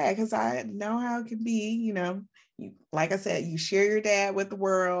your dad, because I know how it can be, you, like I said, you share your dad with the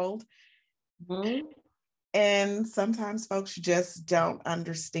world. Mm-hmm. And sometimes folks just don't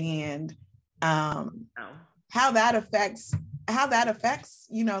understand how that affects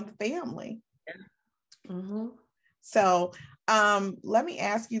the family. Mm-hmm. So let me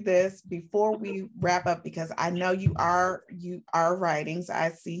ask you this before we wrap up, because I know you are writing. So I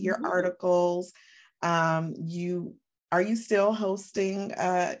see your articles. Are you still hosting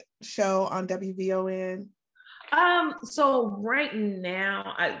a show on WVON? So right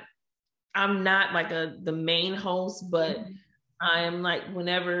now I'm not like the main host, but I am like,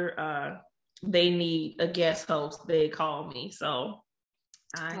 whenever they need a guest host, they call me. So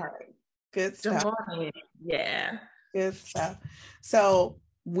good stuff. Yeah. Good stuff. So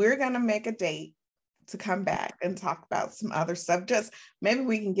we're going to make a date to come back and talk about some other stuff. Just maybe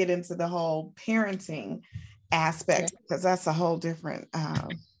we can get into the whole parenting aspect, because that's a whole different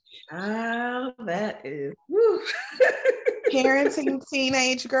that is parenting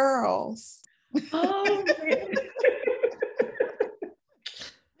teenage girls. Oh man.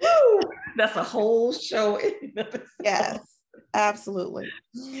 That's a whole show. Yes, absolutely.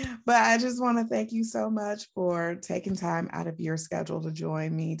 But I just want to thank you so much for taking time out of your schedule to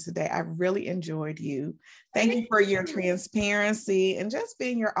join me today. I really enjoyed you. Thank you for your transparency and just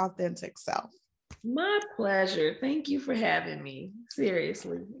being your authentic self. My pleasure. Thank you for having me.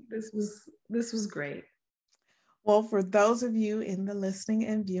 Seriously, this was great. Well, for those of you in the listening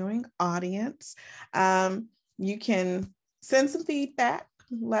and viewing audience, you can send some feedback.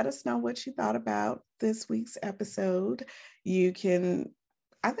 Let us know what you thought about this week's episode. I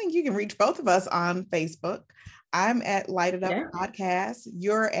think you can reach both of us on Facebook. I'm at Light It Up Podcast.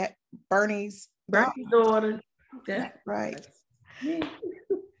 You're at Bernie's daughter. That's right. Yeah.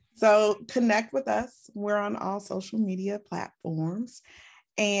 So connect with us. We're on all social media platforms,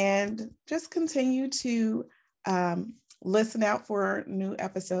 and just continue to listen out for new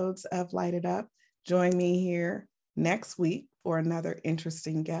episodes of Light It Up. Join me here next week for another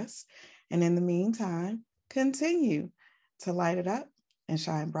interesting guest. And in the meantime, continue to light it up and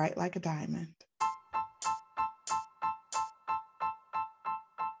shine bright like a diamond.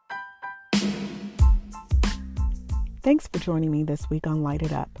 Thanks for joining me this week on Light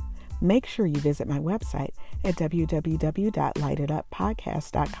It Up. Make sure you visit my website at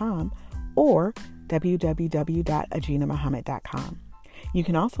www.lightituppodcast.com or www.aginamuhammad.com. You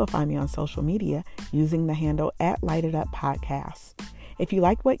can also find me on social media using the handle at Light It Up Podcasts. If you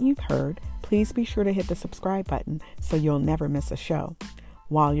like what you've heard, please be sure to hit the subscribe button so you'll never miss a show.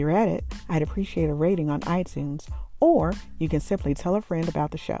 While you're at it, I'd appreciate a rating on iTunes, or you can simply tell a friend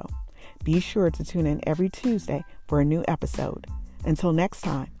about the show. Be sure to tune in every Tuesday for a new episode. Until next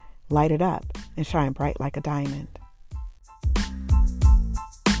time, light it up and shine bright like a diamond.